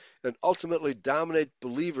 control, and ultimately dominate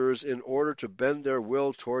believers in order to bend their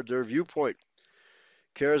will toward their viewpoint.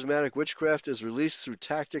 Charismatic witchcraft is released through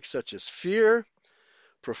tactics such as fear,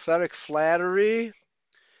 prophetic flattery,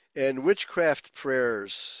 and witchcraft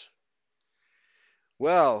prayers.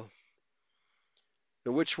 Well,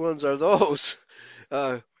 which ones are those?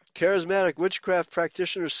 Charismatic witchcraft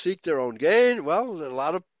practitioners seek their own gain. Well, a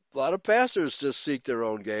lot of pastors just seek their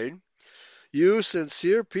own gain. You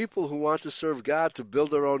sincere people who want to serve God to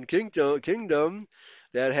build their own kingdom,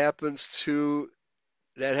 that happened to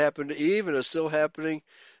Eve and is still happening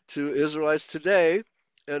to Israelites today,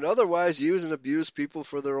 and otherwise use and abuse people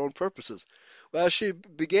for their own purposes. Well, she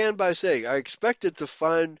began by saying, I expected to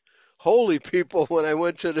find holy people when I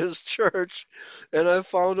went to this church, and I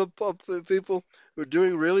found people who were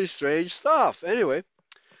doing really strange stuff. Anyway,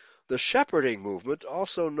 the shepherding movement,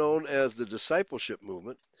 also known as the discipleship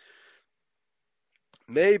movement,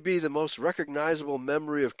 may be the most recognizable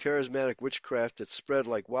memory of charismatic witchcraft that spread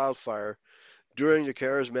like wildfire during the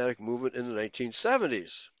charismatic movement in the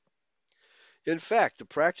 1970s. In fact, the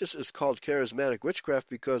practice is called charismatic witchcraft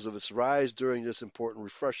because of its rise during this important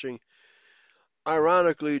refreshing.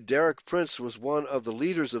 Ironically, Derek Prince was one of the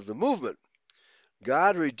leaders of the movement.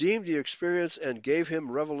 God redeemed the experience and gave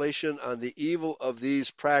him revelation on the evil of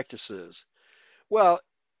these practices. Well,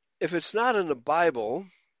 if it's not in the Bible,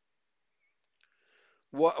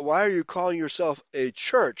 why are you calling yourself a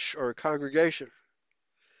church or a congregation?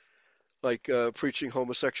 Like preaching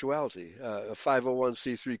homosexuality, a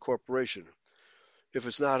 501c3 corporation. If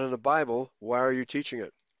it's not in the Bible, why are you teaching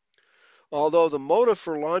it? Although the motive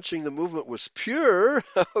for launching the movement was pure,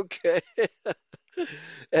 okay,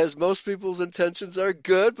 as most people's intentions are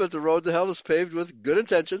good, but the road to hell is paved with good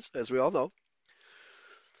intentions, as we all know.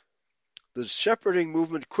 The shepherding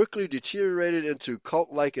movement quickly deteriorated into a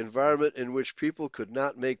cult-like environment in which people could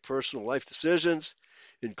not make personal life decisions,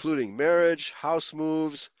 including marriage, house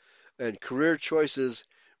moves, and career choices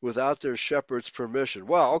without their shepherd's permission.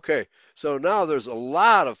 Well, okay, so now there's a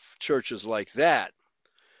lot of churches like that.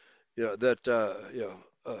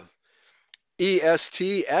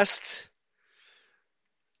 EST,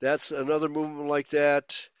 that's another movement like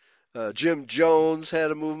that. Jim Jones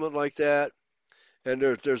had a movement like that. And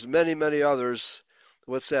there's many, many others.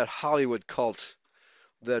 What's that Hollywood cult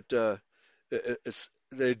that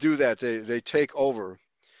they do that? They take over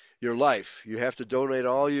your life. You have to donate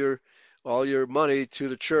all your money to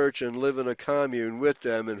the church and live in a commune with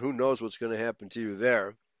them, and who knows what's going to happen to you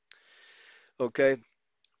there. Okay?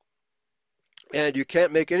 And you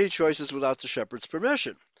can't make any choices without the shepherd's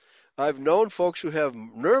permission. I've known folks who have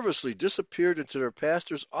nervously disappeared into their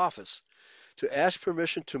pastor's office to ask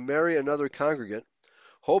permission to marry another congregant,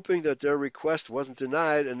 hoping that their request wasn't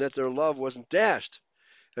denied and that their love wasn't dashed.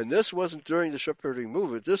 And this wasn't during the shepherding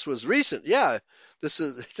movement. This was recent. Yeah, this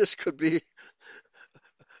could be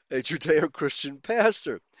a Judeo-Christian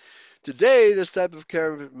pastor. Today, this type of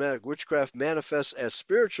charismatic witchcraft manifests as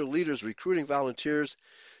spiritual leaders recruiting volunteers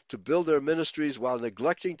to build their ministries while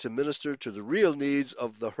neglecting to minister to the real needs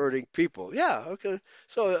of the hurting people. Yeah, okay.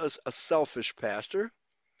 So a selfish pastor.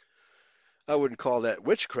 I wouldn't call that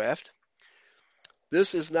witchcraft.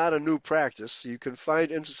 This is not a new practice. You can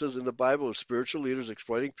find instances in the Bible of spiritual leaders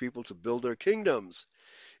exploiting people to build their kingdoms.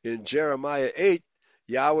 In Jeremiah 8,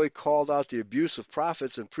 Yahweh called out the abuse of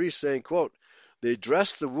prophets and priests, saying, quote, "They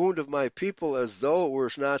dressed the wound of my people as though it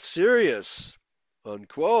were not serious,"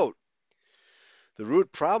 unquote. The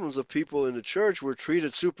root problems of people in the church were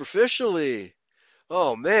treated superficially.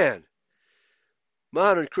 Oh, man.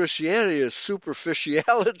 Modern Christianity is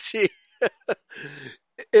superficiality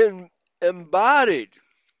embodied.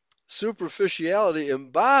 Superficiality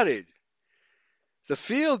embodied. The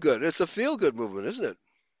feel-good. It's a feel-good movement, isn't it?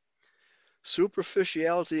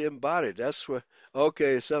 Superficiality embodied. That's what.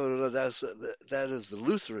 Okay, so that is the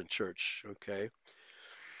Lutheran Church. Okay.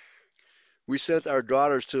 We sent our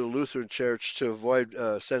daughters to the Lutheran Church to avoid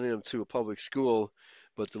sending them to a public school,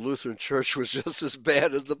 but the Lutheran Church was just as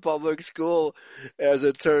bad as the public school, as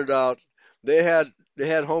it turned out. They had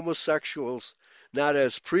homosexuals, not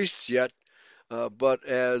as priests yet, but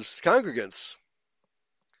as congregants.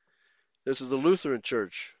 This is the Lutheran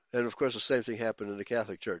Church. And of course, the same thing happened in the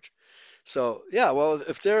Catholic Church. So yeah, well,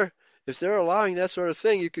 if they're allowing that sort of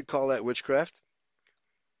thing, you could call that witchcraft.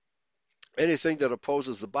 Anything that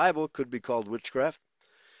opposes the Bible could be called witchcraft.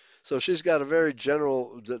 So she's got a very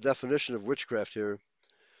general definition of witchcraft here.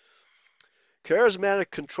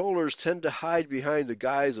 Charismatic controllers tend to hide behind the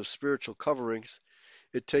guise of spiritual coverings.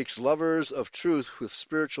 It takes lovers of truth with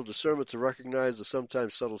spiritual discernment to recognize the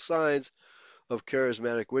sometimes subtle signs of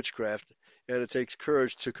charismatic witchcraft, and it takes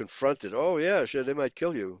courage to confront it. Oh yeah, shit, they might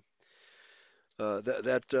kill you.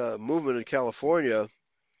 That movement in California,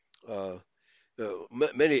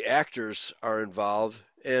 many actors are involved,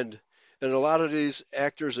 and a lot of these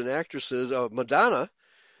actors and actresses, Madonna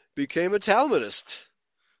became a Talmudist.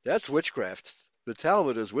 That's witchcraft. The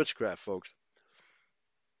Talmud is witchcraft, folks.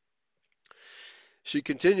 She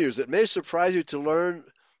continues, it may surprise you to learn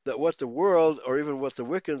that what the world, or even what the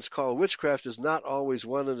Wiccans call witchcraft, is not always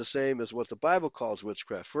one and the same as what the Bible calls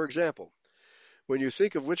witchcraft. For example, when you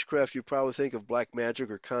think of witchcraft, you probably think of black magic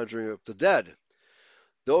or conjuring up the dead.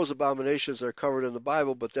 Those abominations are covered in the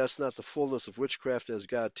Bible, but that's not the fullness of witchcraft as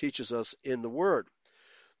God teaches us in the Word.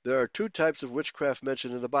 There are two types of witchcraft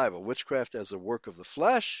mentioned in the Bible, witchcraft as a work of the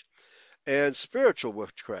flesh and spiritual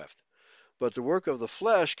witchcraft. But the work of the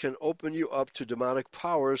flesh can open you up to demonic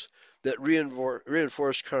powers that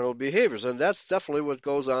reinforce carnal behaviors, and that's definitely what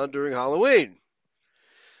goes on during Halloween.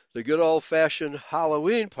 The good old-fashioned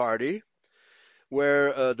Halloween party,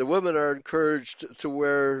 where the women are encouraged to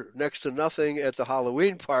wear next to nothing at the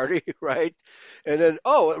Halloween party, right? And then,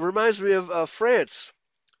 it reminds me of France.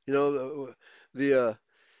 You know, the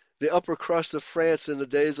upper crust of France in the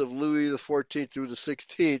days of Louis XIV through the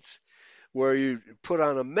 16th, where you put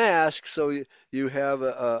on a mask so you have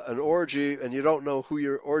an orgy and you don't know who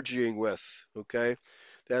you're orgying with, okay?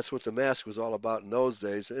 That's what the mask was all about in those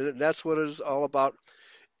days. And that's what it is all about,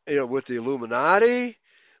 with the Illuminati,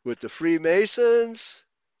 with the Freemasons.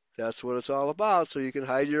 That's what it's all about, so you can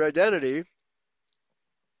hide your identity.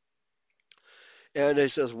 And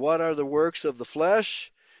it says, what are the works of the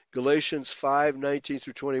flesh? Galatians 5:19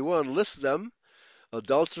 through 21 lists them: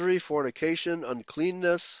 adultery, fornication,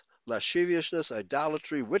 uncleanness, lasciviousness,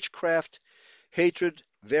 idolatry, witchcraft, hatred,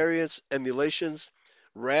 variance, emulations,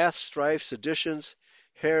 wrath, strife, seditions,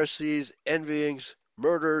 heresies, envyings,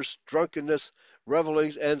 murders, drunkenness,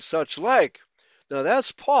 revelings, and such like. Now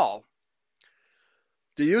that's Paul.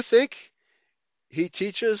 Do you think he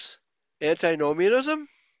teaches antinomianism?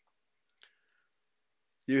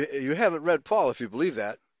 You haven't read Paul if you believe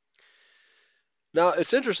that. Now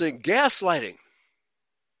it's interesting, gaslighting.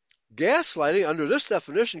 Gaslighting, under this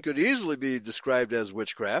definition, could easily be described as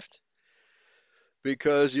witchcraft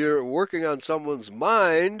because you're working on someone's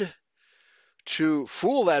mind to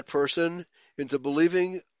fool that person into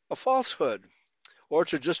believing a falsehood or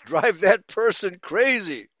to just drive that person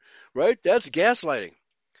crazy, right? That's gaslighting.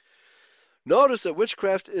 Notice that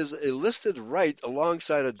witchcraft is a listed right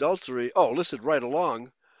alongside adultery. Listed right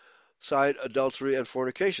alongside adultery and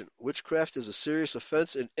fornication. Witchcraft is a serious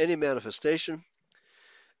offense in any manifestation.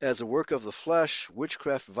 As a work of the flesh,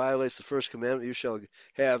 witchcraft violates the first commandment, you shall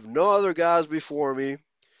have no other gods before me.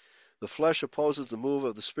 The flesh opposes the move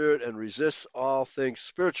of the Spirit and resists all things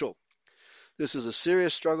spiritual. This is a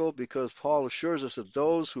serious struggle because Paul assures us that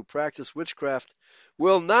those who practice witchcraft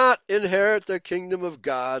will not inherit the kingdom of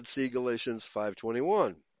God. See Galatians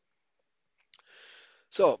 5:21.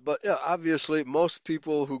 So, but obviously most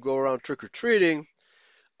people who go around trick-or-treating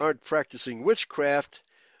aren't practicing witchcraft,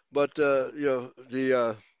 but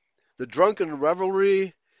the drunken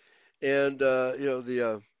revelry and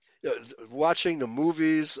watching the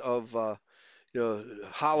movies of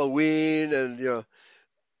Halloween and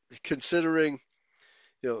considering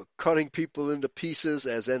cutting people into pieces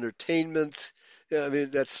as entertainment. I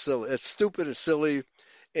mean, that's silly. It's stupid and silly,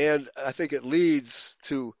 and I think it leads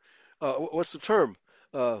to what's the term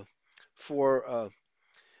for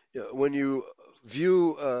when you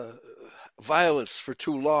view violence for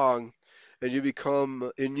too long and you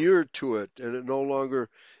become inured to it, and it no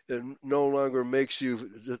longer makes you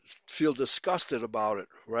feel disgusted about it,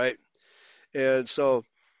 right? And so,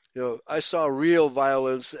 I saw real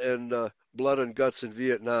violence and blood and guts in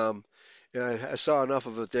Vietnam, and I saw enough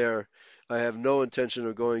of it there. I have no intention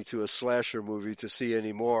of going to a slasher movie to see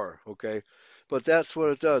any more, okay? But that's what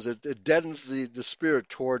it does. It deadens the spirit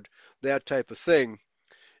toward that type of thing,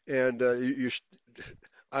 and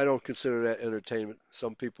I don't consider that entertainment.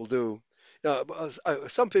 Some people do.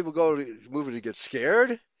 Some people go to the movie to get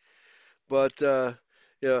scared, but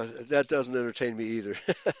that doesn't entertain me either.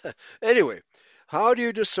 Anyway, how do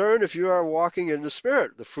you discern if you are walking in the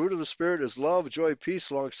Spirit? The fruit of the Spirit is love, joy, peace,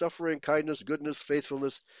 long-suffering, kindness, goodness,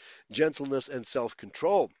 faithfulness, gentleness, and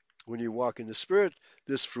self-control. When you walk in the Spirit,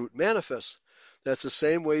 this fruit manifests. That's the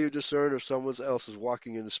same way you discern if someone else is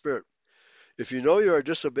walking in the Spirit. If you know you are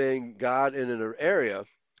disobeying God in an area,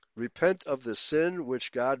 repent of the sin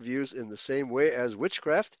which God views in the same way as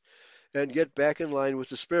witchcraft and get back in line with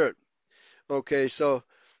the Spirit. Okay, so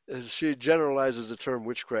she generalizes the term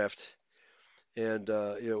witchcraft, and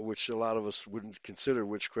which a lot of us wouldn't consider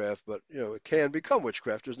witchcraft, but it can become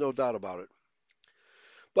witchcraft. There's no doubt about it.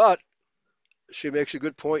 But she makes a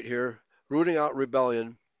good point here, rooting out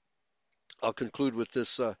rebellion. I'll conclude with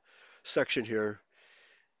this section here.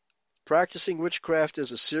 Practicing witchcraft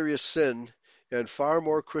is a serious sin, and far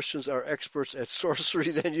more Christians are experts at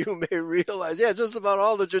sorcery than you may realize. Yeah, just about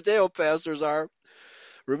all the Judeo-pastors are.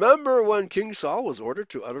 Remember when King Saul was ordered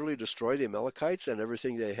to utterly destroy the Amalekites and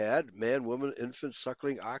everything they had, man, woman, infant,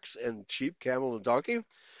 suckling, ox, and sheep, camel, and donkey?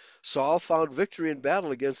 Saul found victory in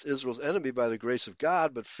battle against Israel's enemy by the grace of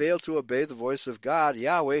God, but failed to obey the voice of God,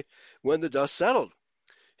 Yahweh, when the dust settled.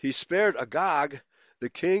 He spared Agag,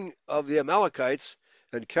 the king of the Amalekites,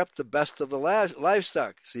 and kept the best of the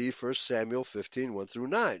livestock. See 1 Samuel 15,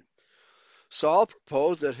 1-9. Saul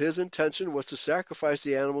proposed that his intention was to sacrifice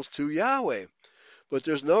the animals to Yahweh, but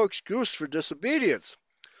there's no excuse for disobedience.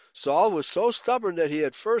 Saul was so stubborn that he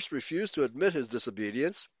at first refused to admit his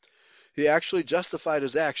disobedience. He actually justified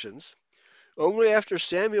his actions. Only after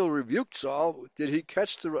Samuel rebuked Saul did he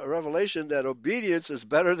catch the revelation that obedience is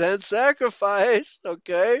better than sacrifice.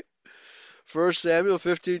 Okay? 1 Samuel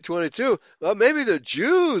 15:22. Well, maybe the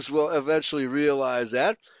Jews will eventually realize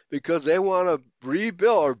that because they want to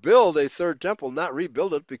rebuild or build a third temple, not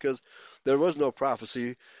rebuild it because there was no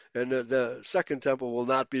prophecy and the second temple will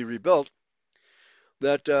not be rebuilt.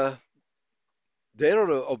 That they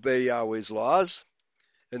don't obey Yahweh's laws,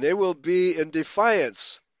 and they will be in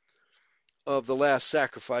defiance of the last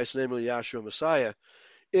sacrifice, namely Yahshua Messiah,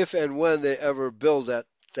 if and when they ever build that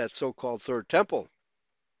so-called third temple.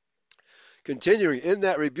 Continuing, in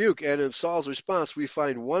that rebuke and in Saul's response, we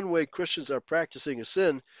find one way Christians are practicing a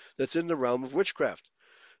sin that's in the realm of witchcraft,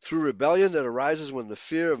 through rebellion that arises when the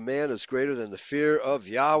fear of man is greater than the fear of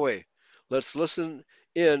Yahweh. Let's listen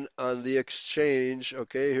in on the exchange.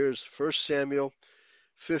 Okay, here's 1 Samuel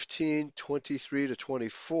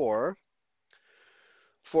 15:23-24.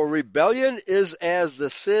 For rebellion is as the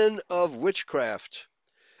sin of witchcraft,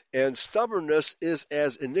 and stubbornness is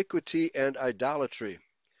as iniquity and idolatry.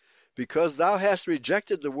 Because thou hast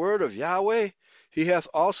rejected the word of Yahweh, he hath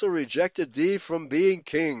also rejected thee from being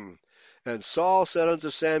king. And Saul said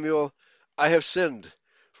unto Samuel, I have sinned,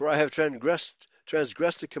 for I have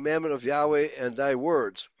transgressed the commandment of Yahweh and thy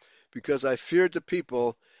words, because I feared the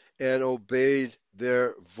people and obeyed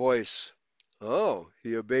their voice. Oh,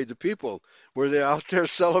 he obeyed the people. Were they out there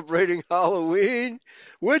celebrating Halloween?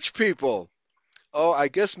 Which people? Oh, I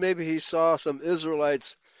guess maybe he saw some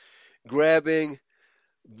Israelites grabbing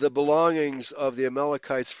the belongings of the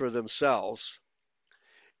Amalekites for themselves.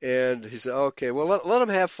 And he said, okay, well, let them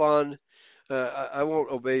have fun. I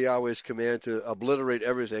won't obey Yahweh's command to obliterate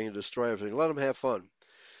everything and destroy everything. Let them have fun.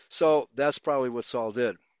 So that's probably what Saul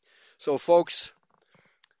did. So, folks,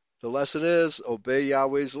 the lesson is obey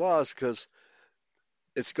Yahweh's laws because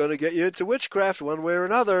it's going to get you into witchcraft one way or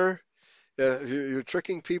another. If you're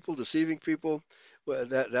tricking people, deceiving people, well,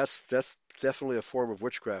 that's definitely a form of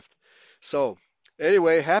witchcraft. So,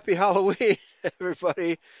 anyway, happy Halloween,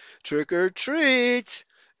 everybody. Trick or treat.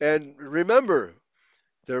 And remember,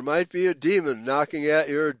 there might be a demon knocking at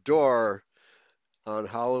your door on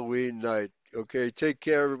Halloween night. Okay, take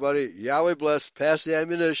care, everybody. Yahweh bless, pass the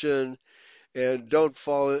ammunition, and don't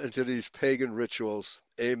fall into these pagan rituals.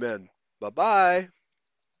 Amen. Bye-bye.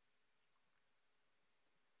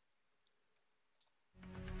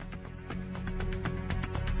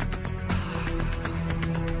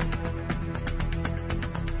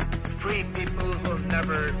 Free people will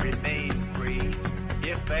never remain free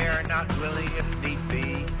if they are not willing, if need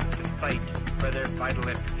be, to fight for their vital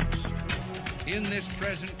interests. In this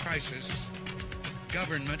present crisis,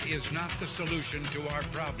 government is not the solution to our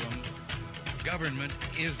problem. Government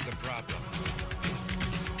is the problem.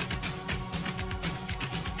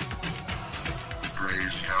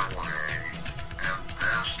 Praise Yahweh and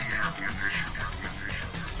pass the ammunition.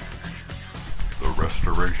 The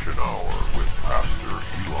Restoration Hour with Pastor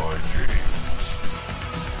Eli James.